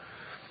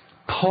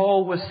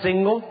Paul was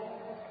single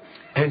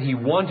and he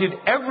wanted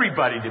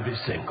everybody to be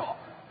single.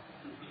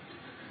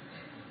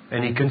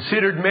 And he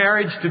considered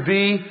marriage to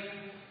be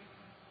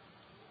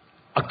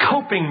a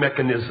coping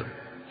mechanism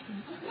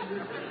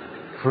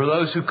for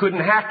those who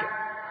couldn't hack it.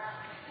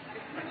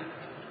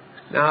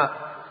 Now,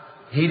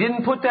 he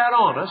didn't put that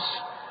on us.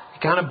 He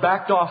kind of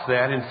backed off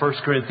that in 1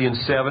 Corinthians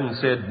 7 and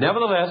said,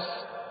 nevertheless,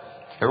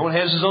 everyone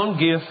has his own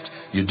gift.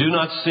 You do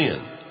not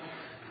sin.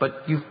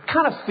 But you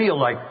kind of feel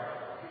like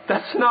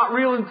that's not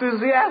real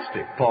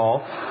enthusiastic,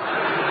 Paul.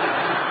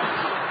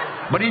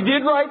 But he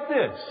did write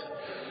this.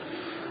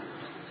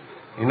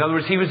 In other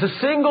words, he was a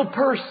single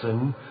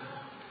person.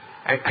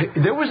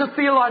 There was a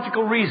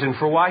theological reason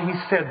for why he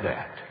said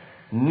that.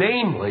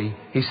 Namely,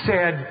 he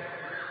said,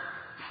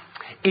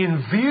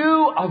 in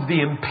view of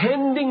the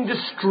impending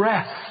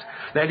distress,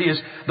 that is,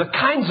 the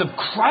kinds of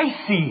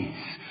crises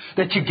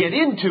that you get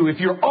into if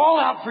you're all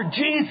out for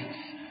Jesus,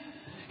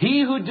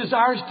 he who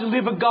desires to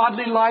live a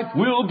godly life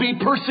will be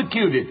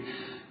persecuted.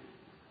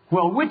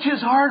 Well, which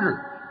is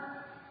harder?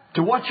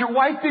 To watch your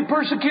wife be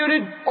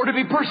persecuted or to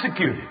be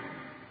persecuted?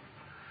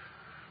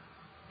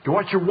 To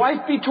watch your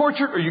wife be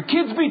tortured or your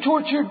kids be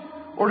tortured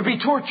or to be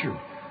tortured?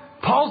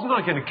 Paul's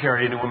not going to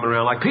carry any woman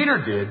around like Peter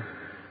did.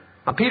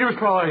 Now, Peter was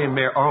probably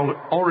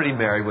already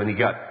married when he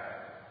got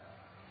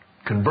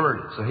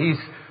converted. So he's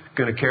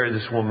going to carry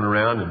this woman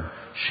around, and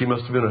she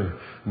must have been an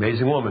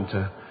amazing woman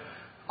to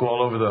go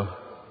all over the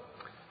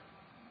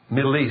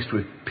Middle East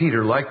with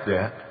Peter like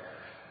that.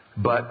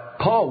 But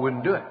Paul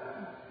wouldn't do it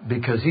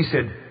because he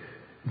said,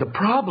 the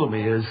problem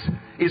is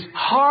it's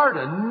hard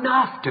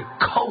enough to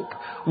cope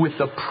with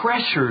the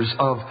pressures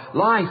of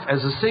life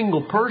as a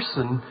single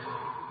person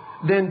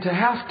than to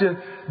have to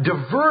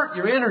divert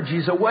your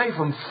energies away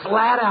from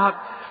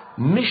flat-out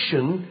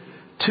mission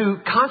to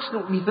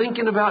constantly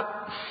thinking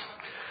about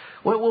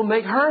what will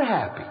make her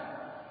happy.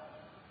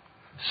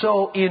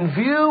 So in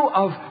view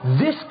of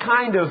this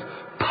kind of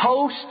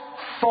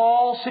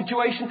post-fall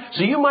situation,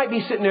 so you might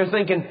be sitting there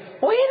thinking,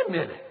 wait a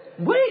minute.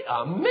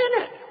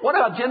 What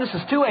about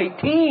Genesis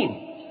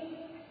 2:18?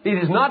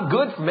 It is not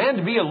good for man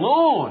to be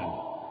alone.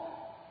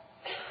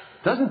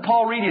 Doesn't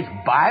Paul read his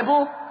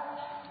Bible?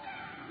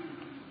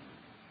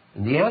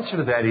 And the answer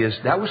to that is,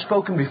 that was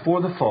spoken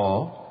before the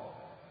fall.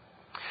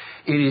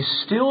 It is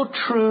still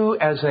true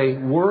as a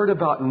word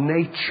about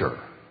nature.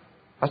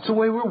 That's the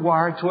way we're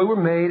wired, it's the way we're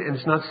made, and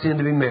it's not sin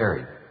to be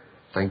married.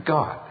 Thank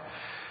God.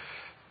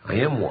 I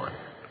am one.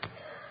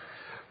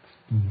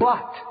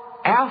 But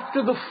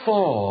after the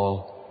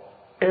fall,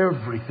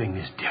 everything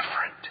is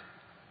different.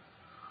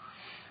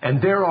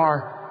 And there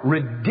are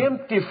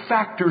redemptive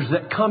factors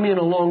that come in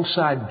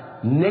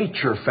alongside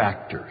nature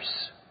factors.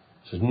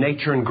 So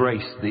nature and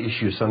grace, the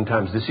issue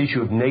sometimes, this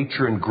issue of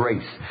nature and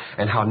grace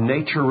and how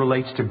nature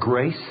relates to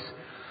grace.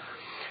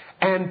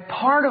 And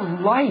part of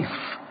life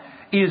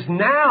is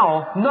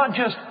now not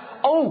just,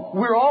 oh,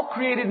 we're all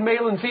created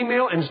male and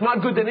female and it's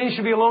not good that any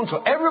should be alone,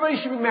 so everybody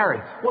should be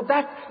married. Well,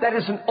 that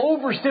is an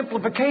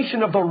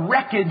oversimplification of the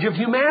wreckage of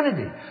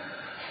humanity.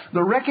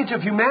 The wreckage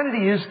of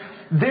humanity is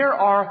there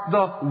are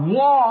the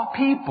WA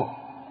people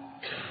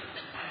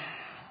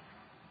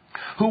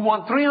who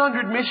want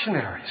 300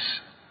 missionaries.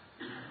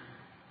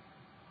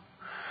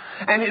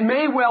 And it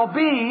may well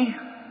be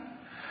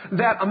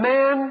that a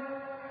man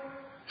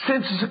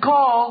senses a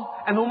call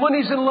and the one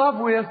he's in love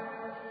with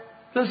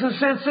doesn't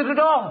sense it at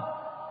all.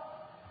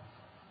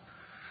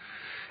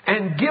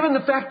 And given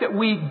the fact that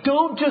we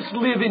don't just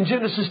live in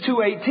Genesis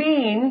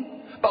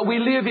 2:18, but we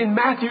live in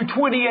Matthew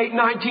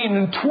 28:19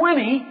 and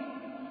 20,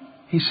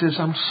 he says,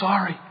 I'm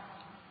sorry.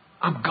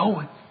 I'm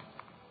going.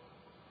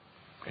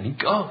 And he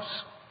goes.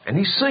 And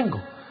he's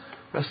single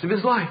the rest of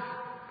his life.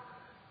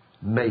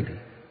 Maybe.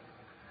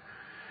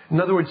 In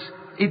other words,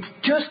 it's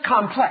just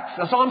complex.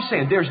 That's all I'm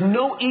saying. There's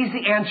no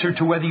easy answer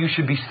to whether you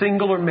should be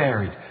single or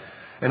married.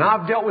 And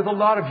I've dealt with a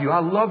lot of you. I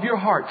love your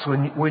hearts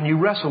when you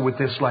wrestle with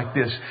this like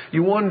this.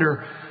 You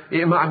wonder,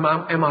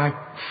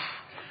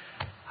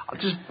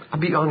 I'll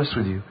be honest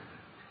with you.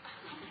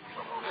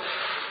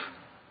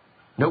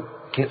 Nope,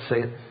 can't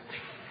say it.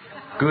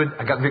 Good,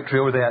 I got victory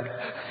over that.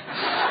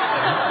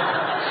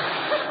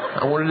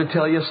 I wanted to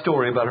tell you a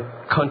story about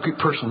a concrete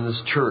person in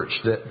this church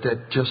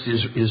that just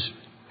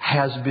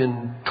has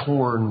been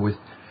torn with,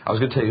 I was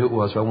going to tell you who it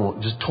was, but I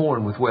won't, just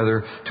torn with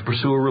whether to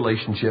pursue a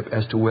relationship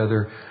as to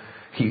whether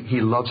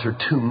he loves her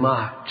too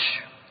much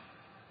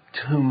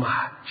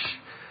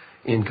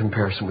in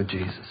comparison with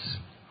Jesus.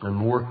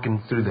 I'm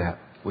working through that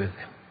with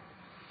him.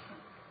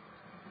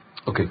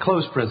 Okay,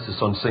 close parenthesis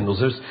on singles.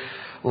 There's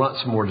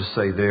lots more to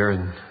say there,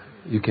 and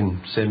you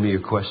can send me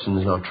your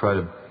questions and I'll try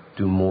to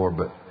do more,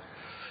 but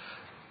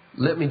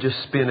let me just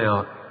spin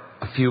out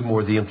a few more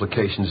of the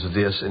implications of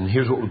this, and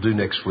here's what we'll do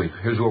next week.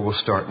 Here's where we'll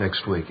start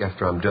next week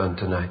after I'm done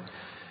tonight.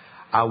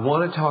 I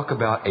want to talk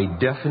about a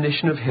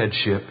definition of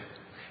headship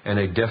and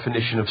a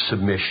definition of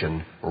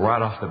submission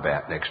right off the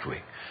bat next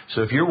week.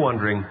 So if you're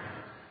wondering,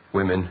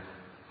 women,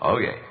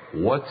 okay,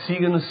 what's he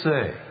going to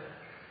say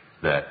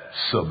that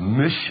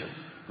submission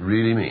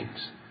really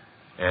means?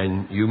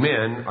 And you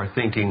men are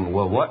thinking,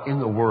 well, what in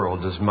the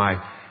world does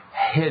my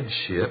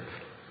headship,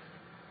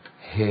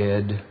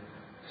 head,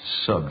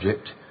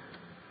 subject,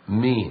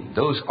 mean?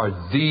 Those are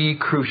the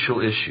crucial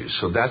issues.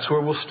 So that's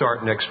where we'll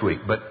start next week.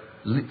 But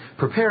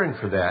preparing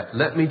for that,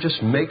 let me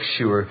just make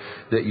sure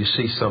that you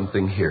see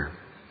something here.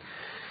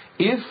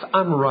 If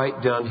I'm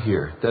right down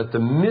here, that the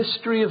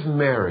mystery of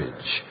marriage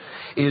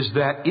is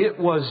that it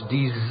was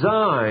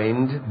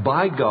designed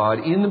by God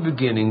in the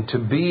beginning to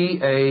be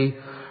a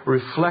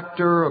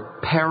reflector,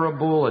 a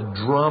parable, a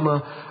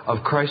drama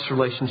of Christ's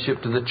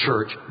relationship to the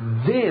church,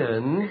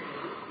 then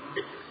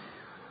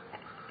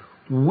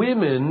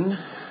women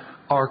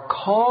are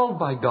called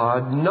by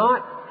God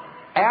not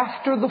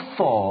after the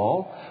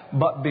fall,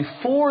 but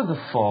before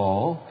the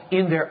fall,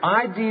 in their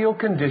ideal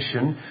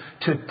condition,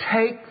 to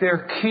take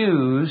their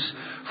cues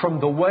from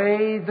the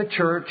way the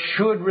church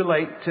should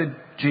relate to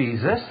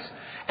Jesus.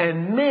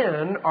 And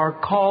men are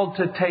called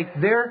to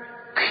take their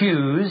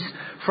cues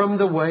from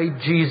the way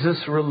Jesus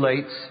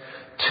relates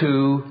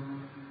to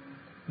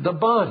the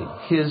body,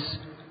 His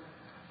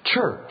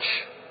church.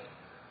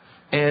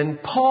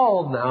 And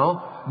Paul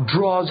now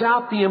draws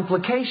out the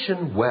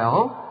implication,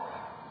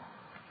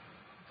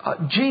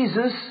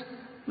 Jesus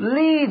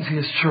leads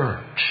His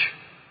church,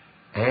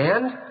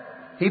 and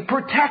He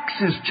protects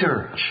His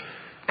church,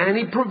 and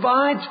He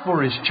provides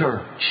for His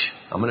church.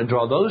 I'm going to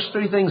draw those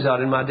three things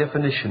out in my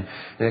definition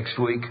next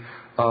week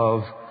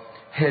of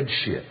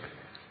headship.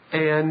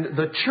 And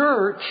the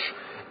church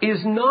is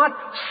not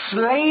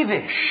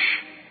slavish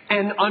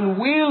and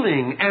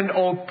unwilling and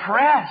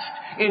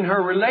oppressed in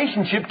her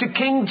relationship to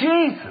King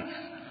Jesus.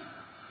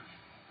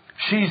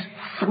 She's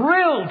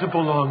thrilled to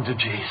belong to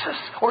Jesus,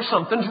 or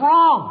something's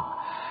wrong.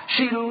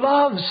 She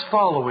loves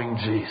following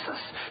Jesus.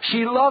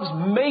 She loves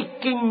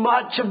making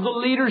much of the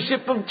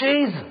leadership of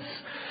Jesus.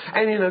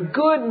 And in a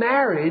good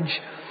marriage,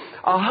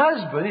 a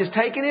husband is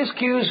taking his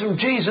cues from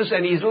Jesus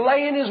and he's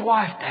laying his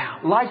life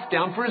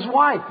down for his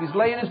wife. He's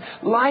laying his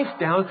life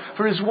down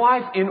for his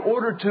wife in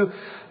order to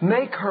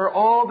make her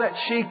all that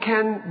she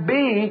can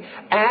be.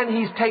 And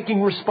he's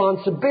taking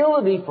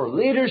responsibility for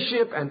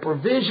leadership and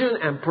provision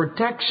and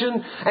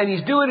protection. And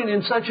he's doing it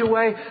in such a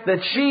way that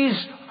she's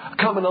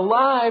coming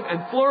alive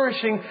and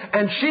flourishing,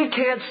 and she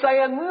can't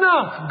say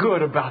enough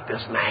good about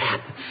this man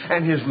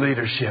and his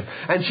leadership.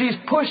 And she's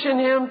pushing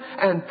him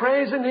and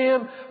praising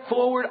him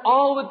forward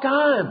all the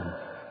time,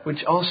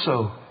 which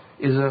also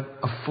is a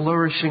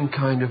flourishing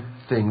kind of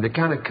thing. They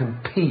kind of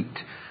compete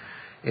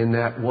in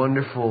that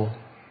wonderful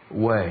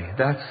way.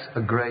 That's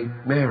a great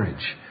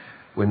marriage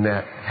when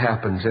that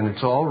happens. And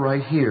it's all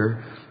right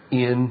here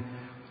in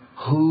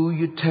who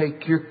you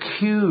take your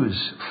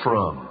cues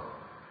from.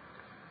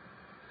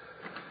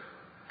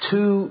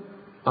 2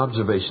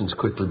 observations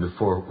quickly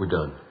before we're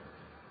done.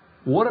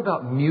 What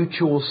about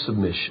mutual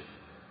submission?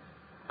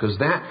 Because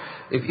that,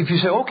 if you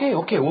say,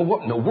 okay, well,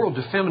 what in the world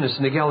do feminists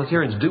and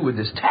egalitarians do with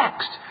this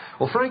text?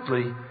 Well,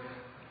 frankly,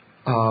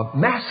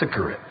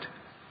 massacre it.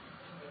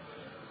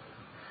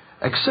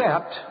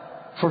 Except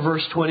for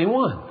verse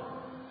 21.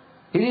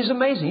 It is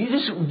amazing. You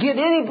just get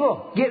any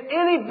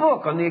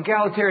book on the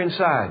egalitarian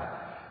side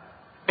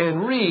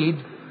and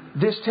read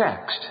this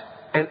text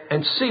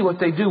and see what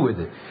they do with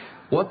it.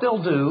 What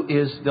they'll do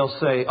is they'll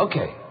say,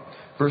 okay,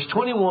 verse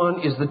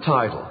 21 is the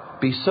title.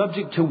 Be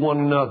subject to one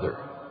another.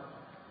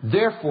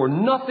 Therefore,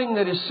 nothing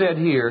that is said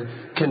here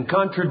can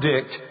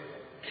contradict,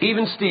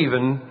 even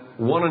Stephen,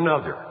 one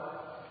another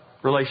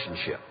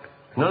relationship.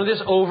 None of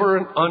this over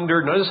and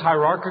under, none of this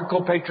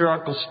hierarchical,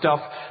 patriarchal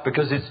stuff,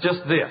 because it's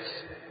just this.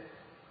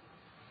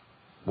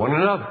 One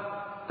another.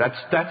 That's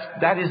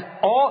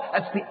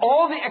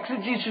all the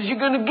exegesis you're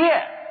going to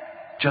get.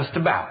 Just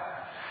about.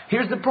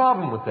 Here's the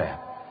problem with that.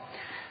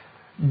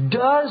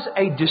 Does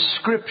a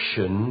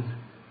description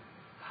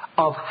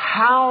of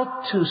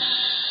how to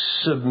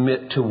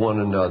submit to one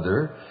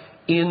another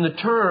in the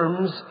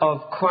terms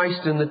of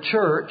Christ and the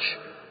church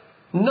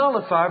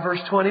nullify verse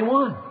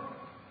 21?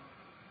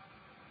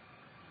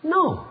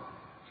 No.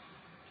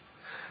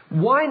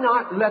 Why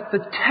not let the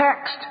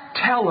text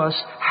tell us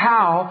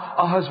how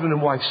a husband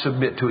and wife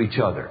submit to each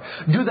other?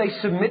 Do they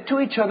submit to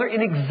each other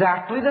in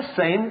exactly the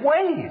same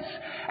ways?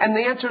 And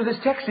the answer to this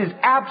text is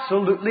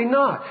absolutely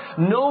not.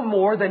 No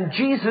more than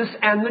Jesus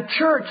and the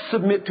church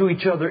submit to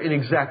each other in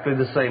exactly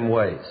the same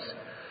ways.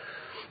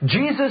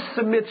 Jesus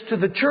submits to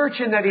the church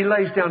in that He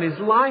lays down His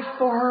life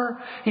for her.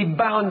 He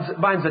binds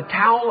a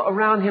towel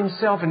around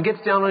Himself and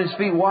gets down on His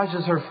feet,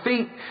 washes her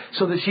feet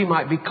so that she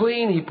might be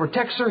clean. He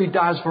protects her. He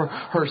dies for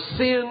her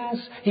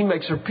sins. He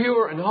makes her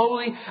pure and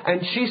holy.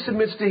 And she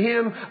submits to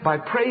Him by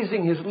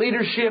praising His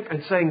leadership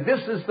and saying, this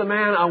is the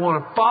man I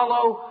want to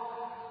follow.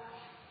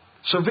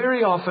 So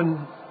very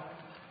often,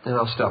 and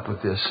I'll stop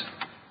with this,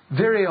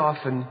 very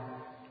often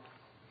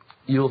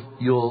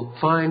you'll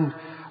find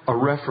a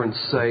reference,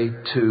 say,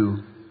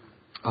 to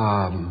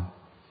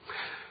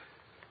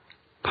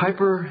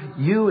Piper,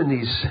 you and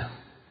these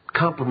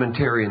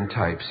complementarian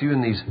types, you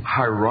and these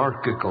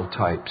hierarchical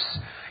types,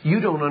 you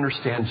don't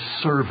understand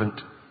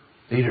servant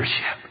leadership.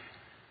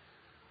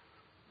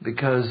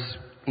 Because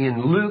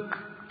in Luke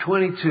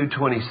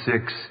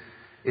 22:26,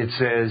 it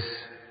says,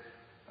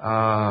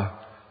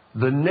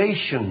 the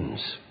nations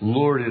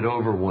lord it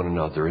over one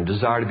another and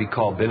desire to be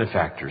called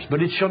benefactors.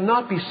 But it shall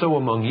not be so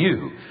among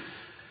you.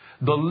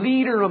 The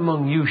leader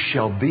among you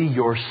shall be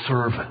your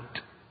servant.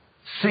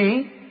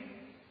 See?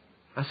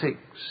 I say,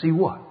 see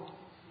what?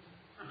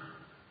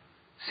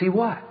 See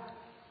what?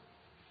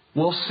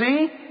 Well,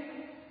 see?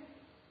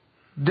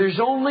 There's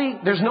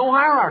no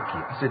hierarchy.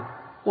 I said,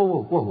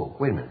 whoa,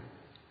 wait a minute.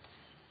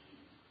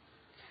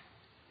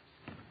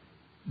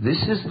 This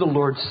is the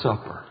Lord's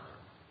Supper.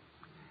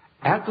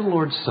 At the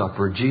Lord's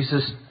Supper,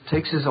 Jesus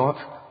takes His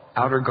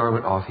outer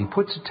garment off. He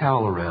puts a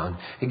towel around.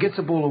 He gets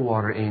a bowl of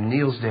water and He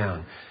kneels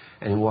down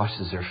and He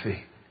washes their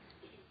feet.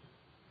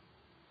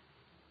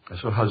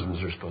 That's what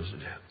husbands are supposed to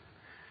do.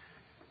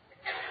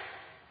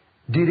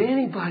 Did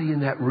anybody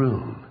in that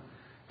room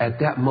at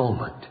that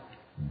moment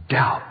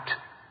doubt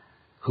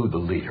who the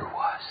leader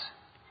was?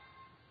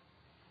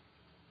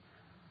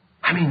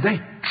 I mean,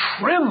 they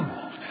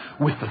trembled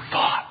with the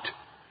thought.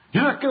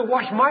 You're not going to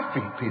wash my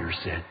feet, Peter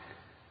said.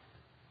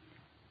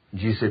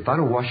 Jesus said, if I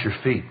don't wash your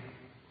feet,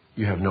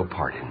 you have no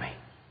part in me.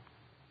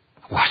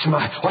 Wash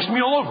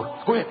me all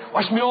over. Go ahead,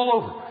 wash me all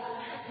over.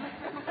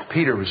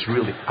 Peter was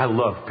really, I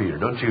love Peter.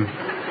 Don't you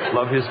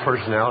love his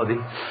personality?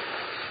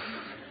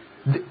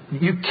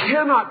 You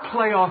cannot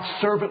play off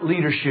servant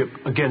leadership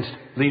against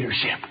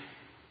leadership.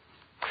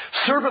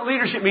 Servant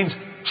leadership means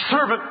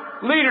servant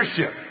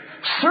leadership.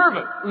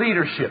 Servant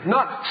leadership.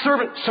 Not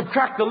servant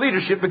subtract the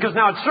leadership because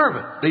now it's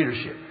servant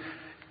leadership.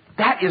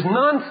 That is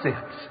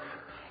nonsense.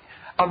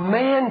 A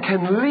man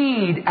can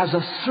lead as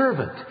a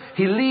servant.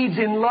 He leads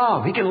in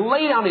love. He can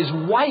lay down his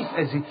wife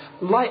as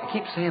I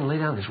keep saying lay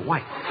down his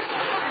wife.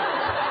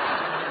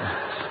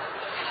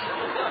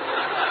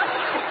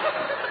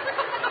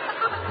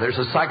 There's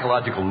a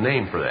psychological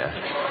name for that.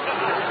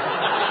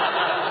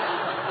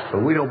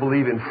 But we don't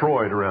believe in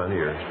Freud around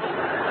here.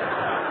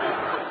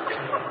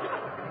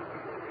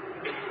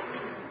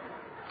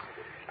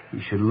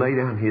 He should lay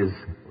down his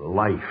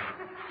life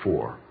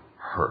for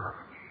her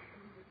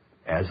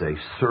as a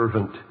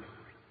servant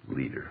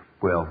leader.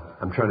 Well,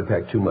 I'm trying to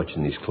pack too much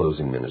in these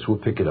closing minutes. We'll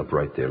pick it up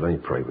right there. Let me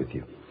pray with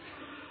you.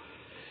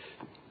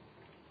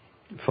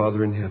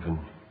 Father in heaven,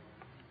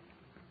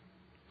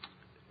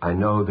 I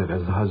know that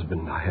as a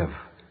husband I have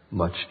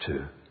much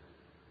to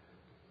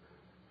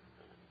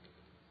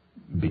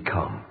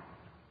become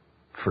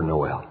for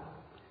Noel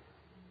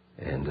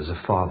and as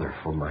a father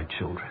for my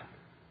children.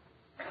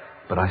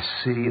 But I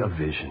see a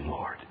vision,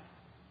 Lord,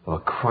 of a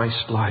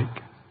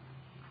Christ-like,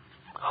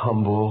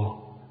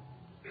 humble,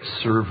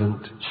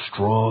 servant,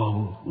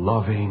 strong,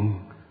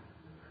 loving,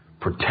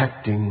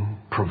 protecting,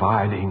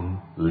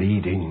 providing,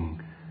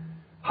 leading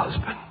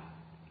husband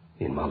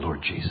in my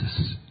Lord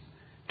Jesus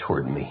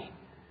toward me,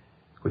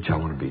 which I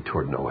want to be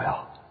toward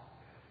Noel.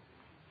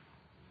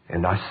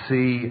 And I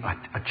see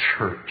a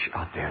church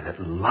out there that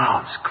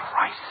loves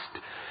Christ,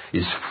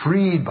 is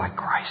freed by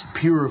Christ,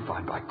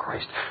 purified by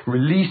Christ,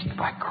 released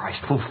by Christ,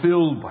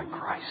 fulfilled by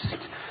Christ,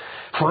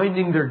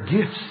 finding their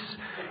gifts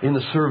in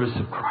the service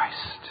of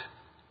Christ,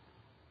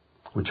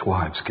 which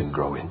wives can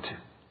grow into.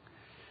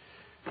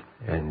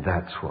 And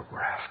that's what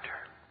we're after.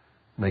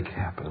 Make it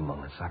happen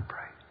among us, I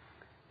pray.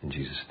 In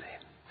Jesus'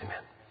 name,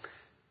 amen.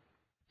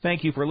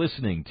 Thank you for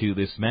listening to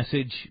this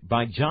message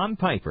by John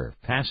Piper,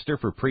 pastor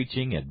for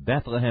preaching at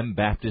Bethlehem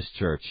Baptist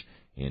Church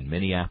in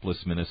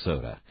Minneapolis,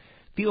 Minnesota.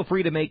 Feel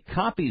free to make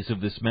copies of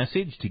this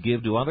message to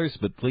give to others,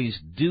 but please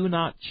do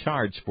not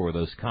charge for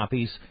those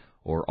copies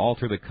or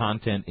alter the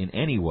content in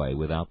any way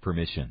without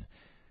permission.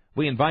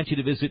 We invite you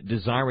to visit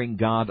Desiring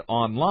God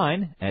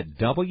online at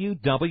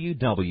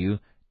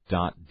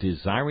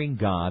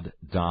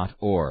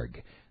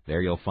www.desiringgod.org.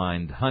 There you'll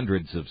find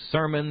hundreds of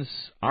sermons,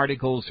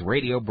 articles,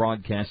 radio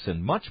broadcasts,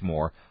 and much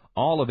more,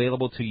 all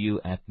available to you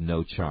at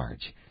no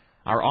charge.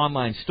 Our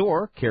online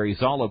store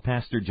carries all of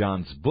Pastor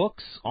John's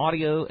books,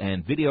 audio,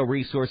 and video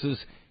resources.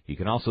 You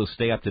can also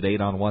stay up to date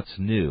on what's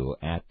new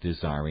at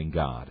Desiring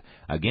God.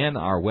 Again,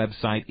 our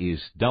website is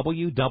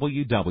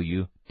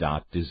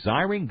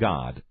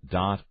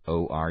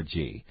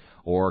www.desiringgod.org.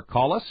 Or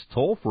call us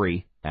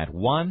toll-free at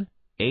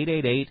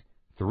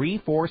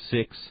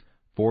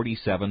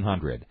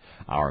 1-888-346-4700.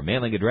 Our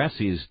mailing address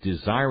is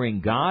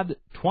Desiring God,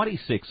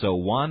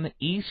 2601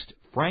 East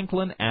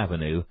Franklin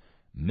Avenue,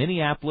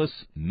 Minneapolis,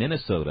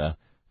 Minnesota,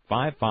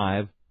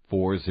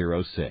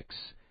 55406.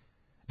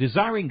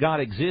 Desiring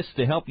God exists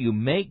to help you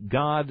make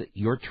God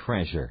your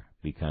treasure,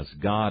 because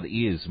God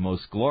is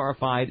most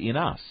glorified in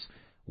us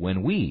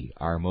when we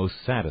are most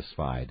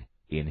satisfied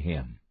in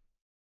Him.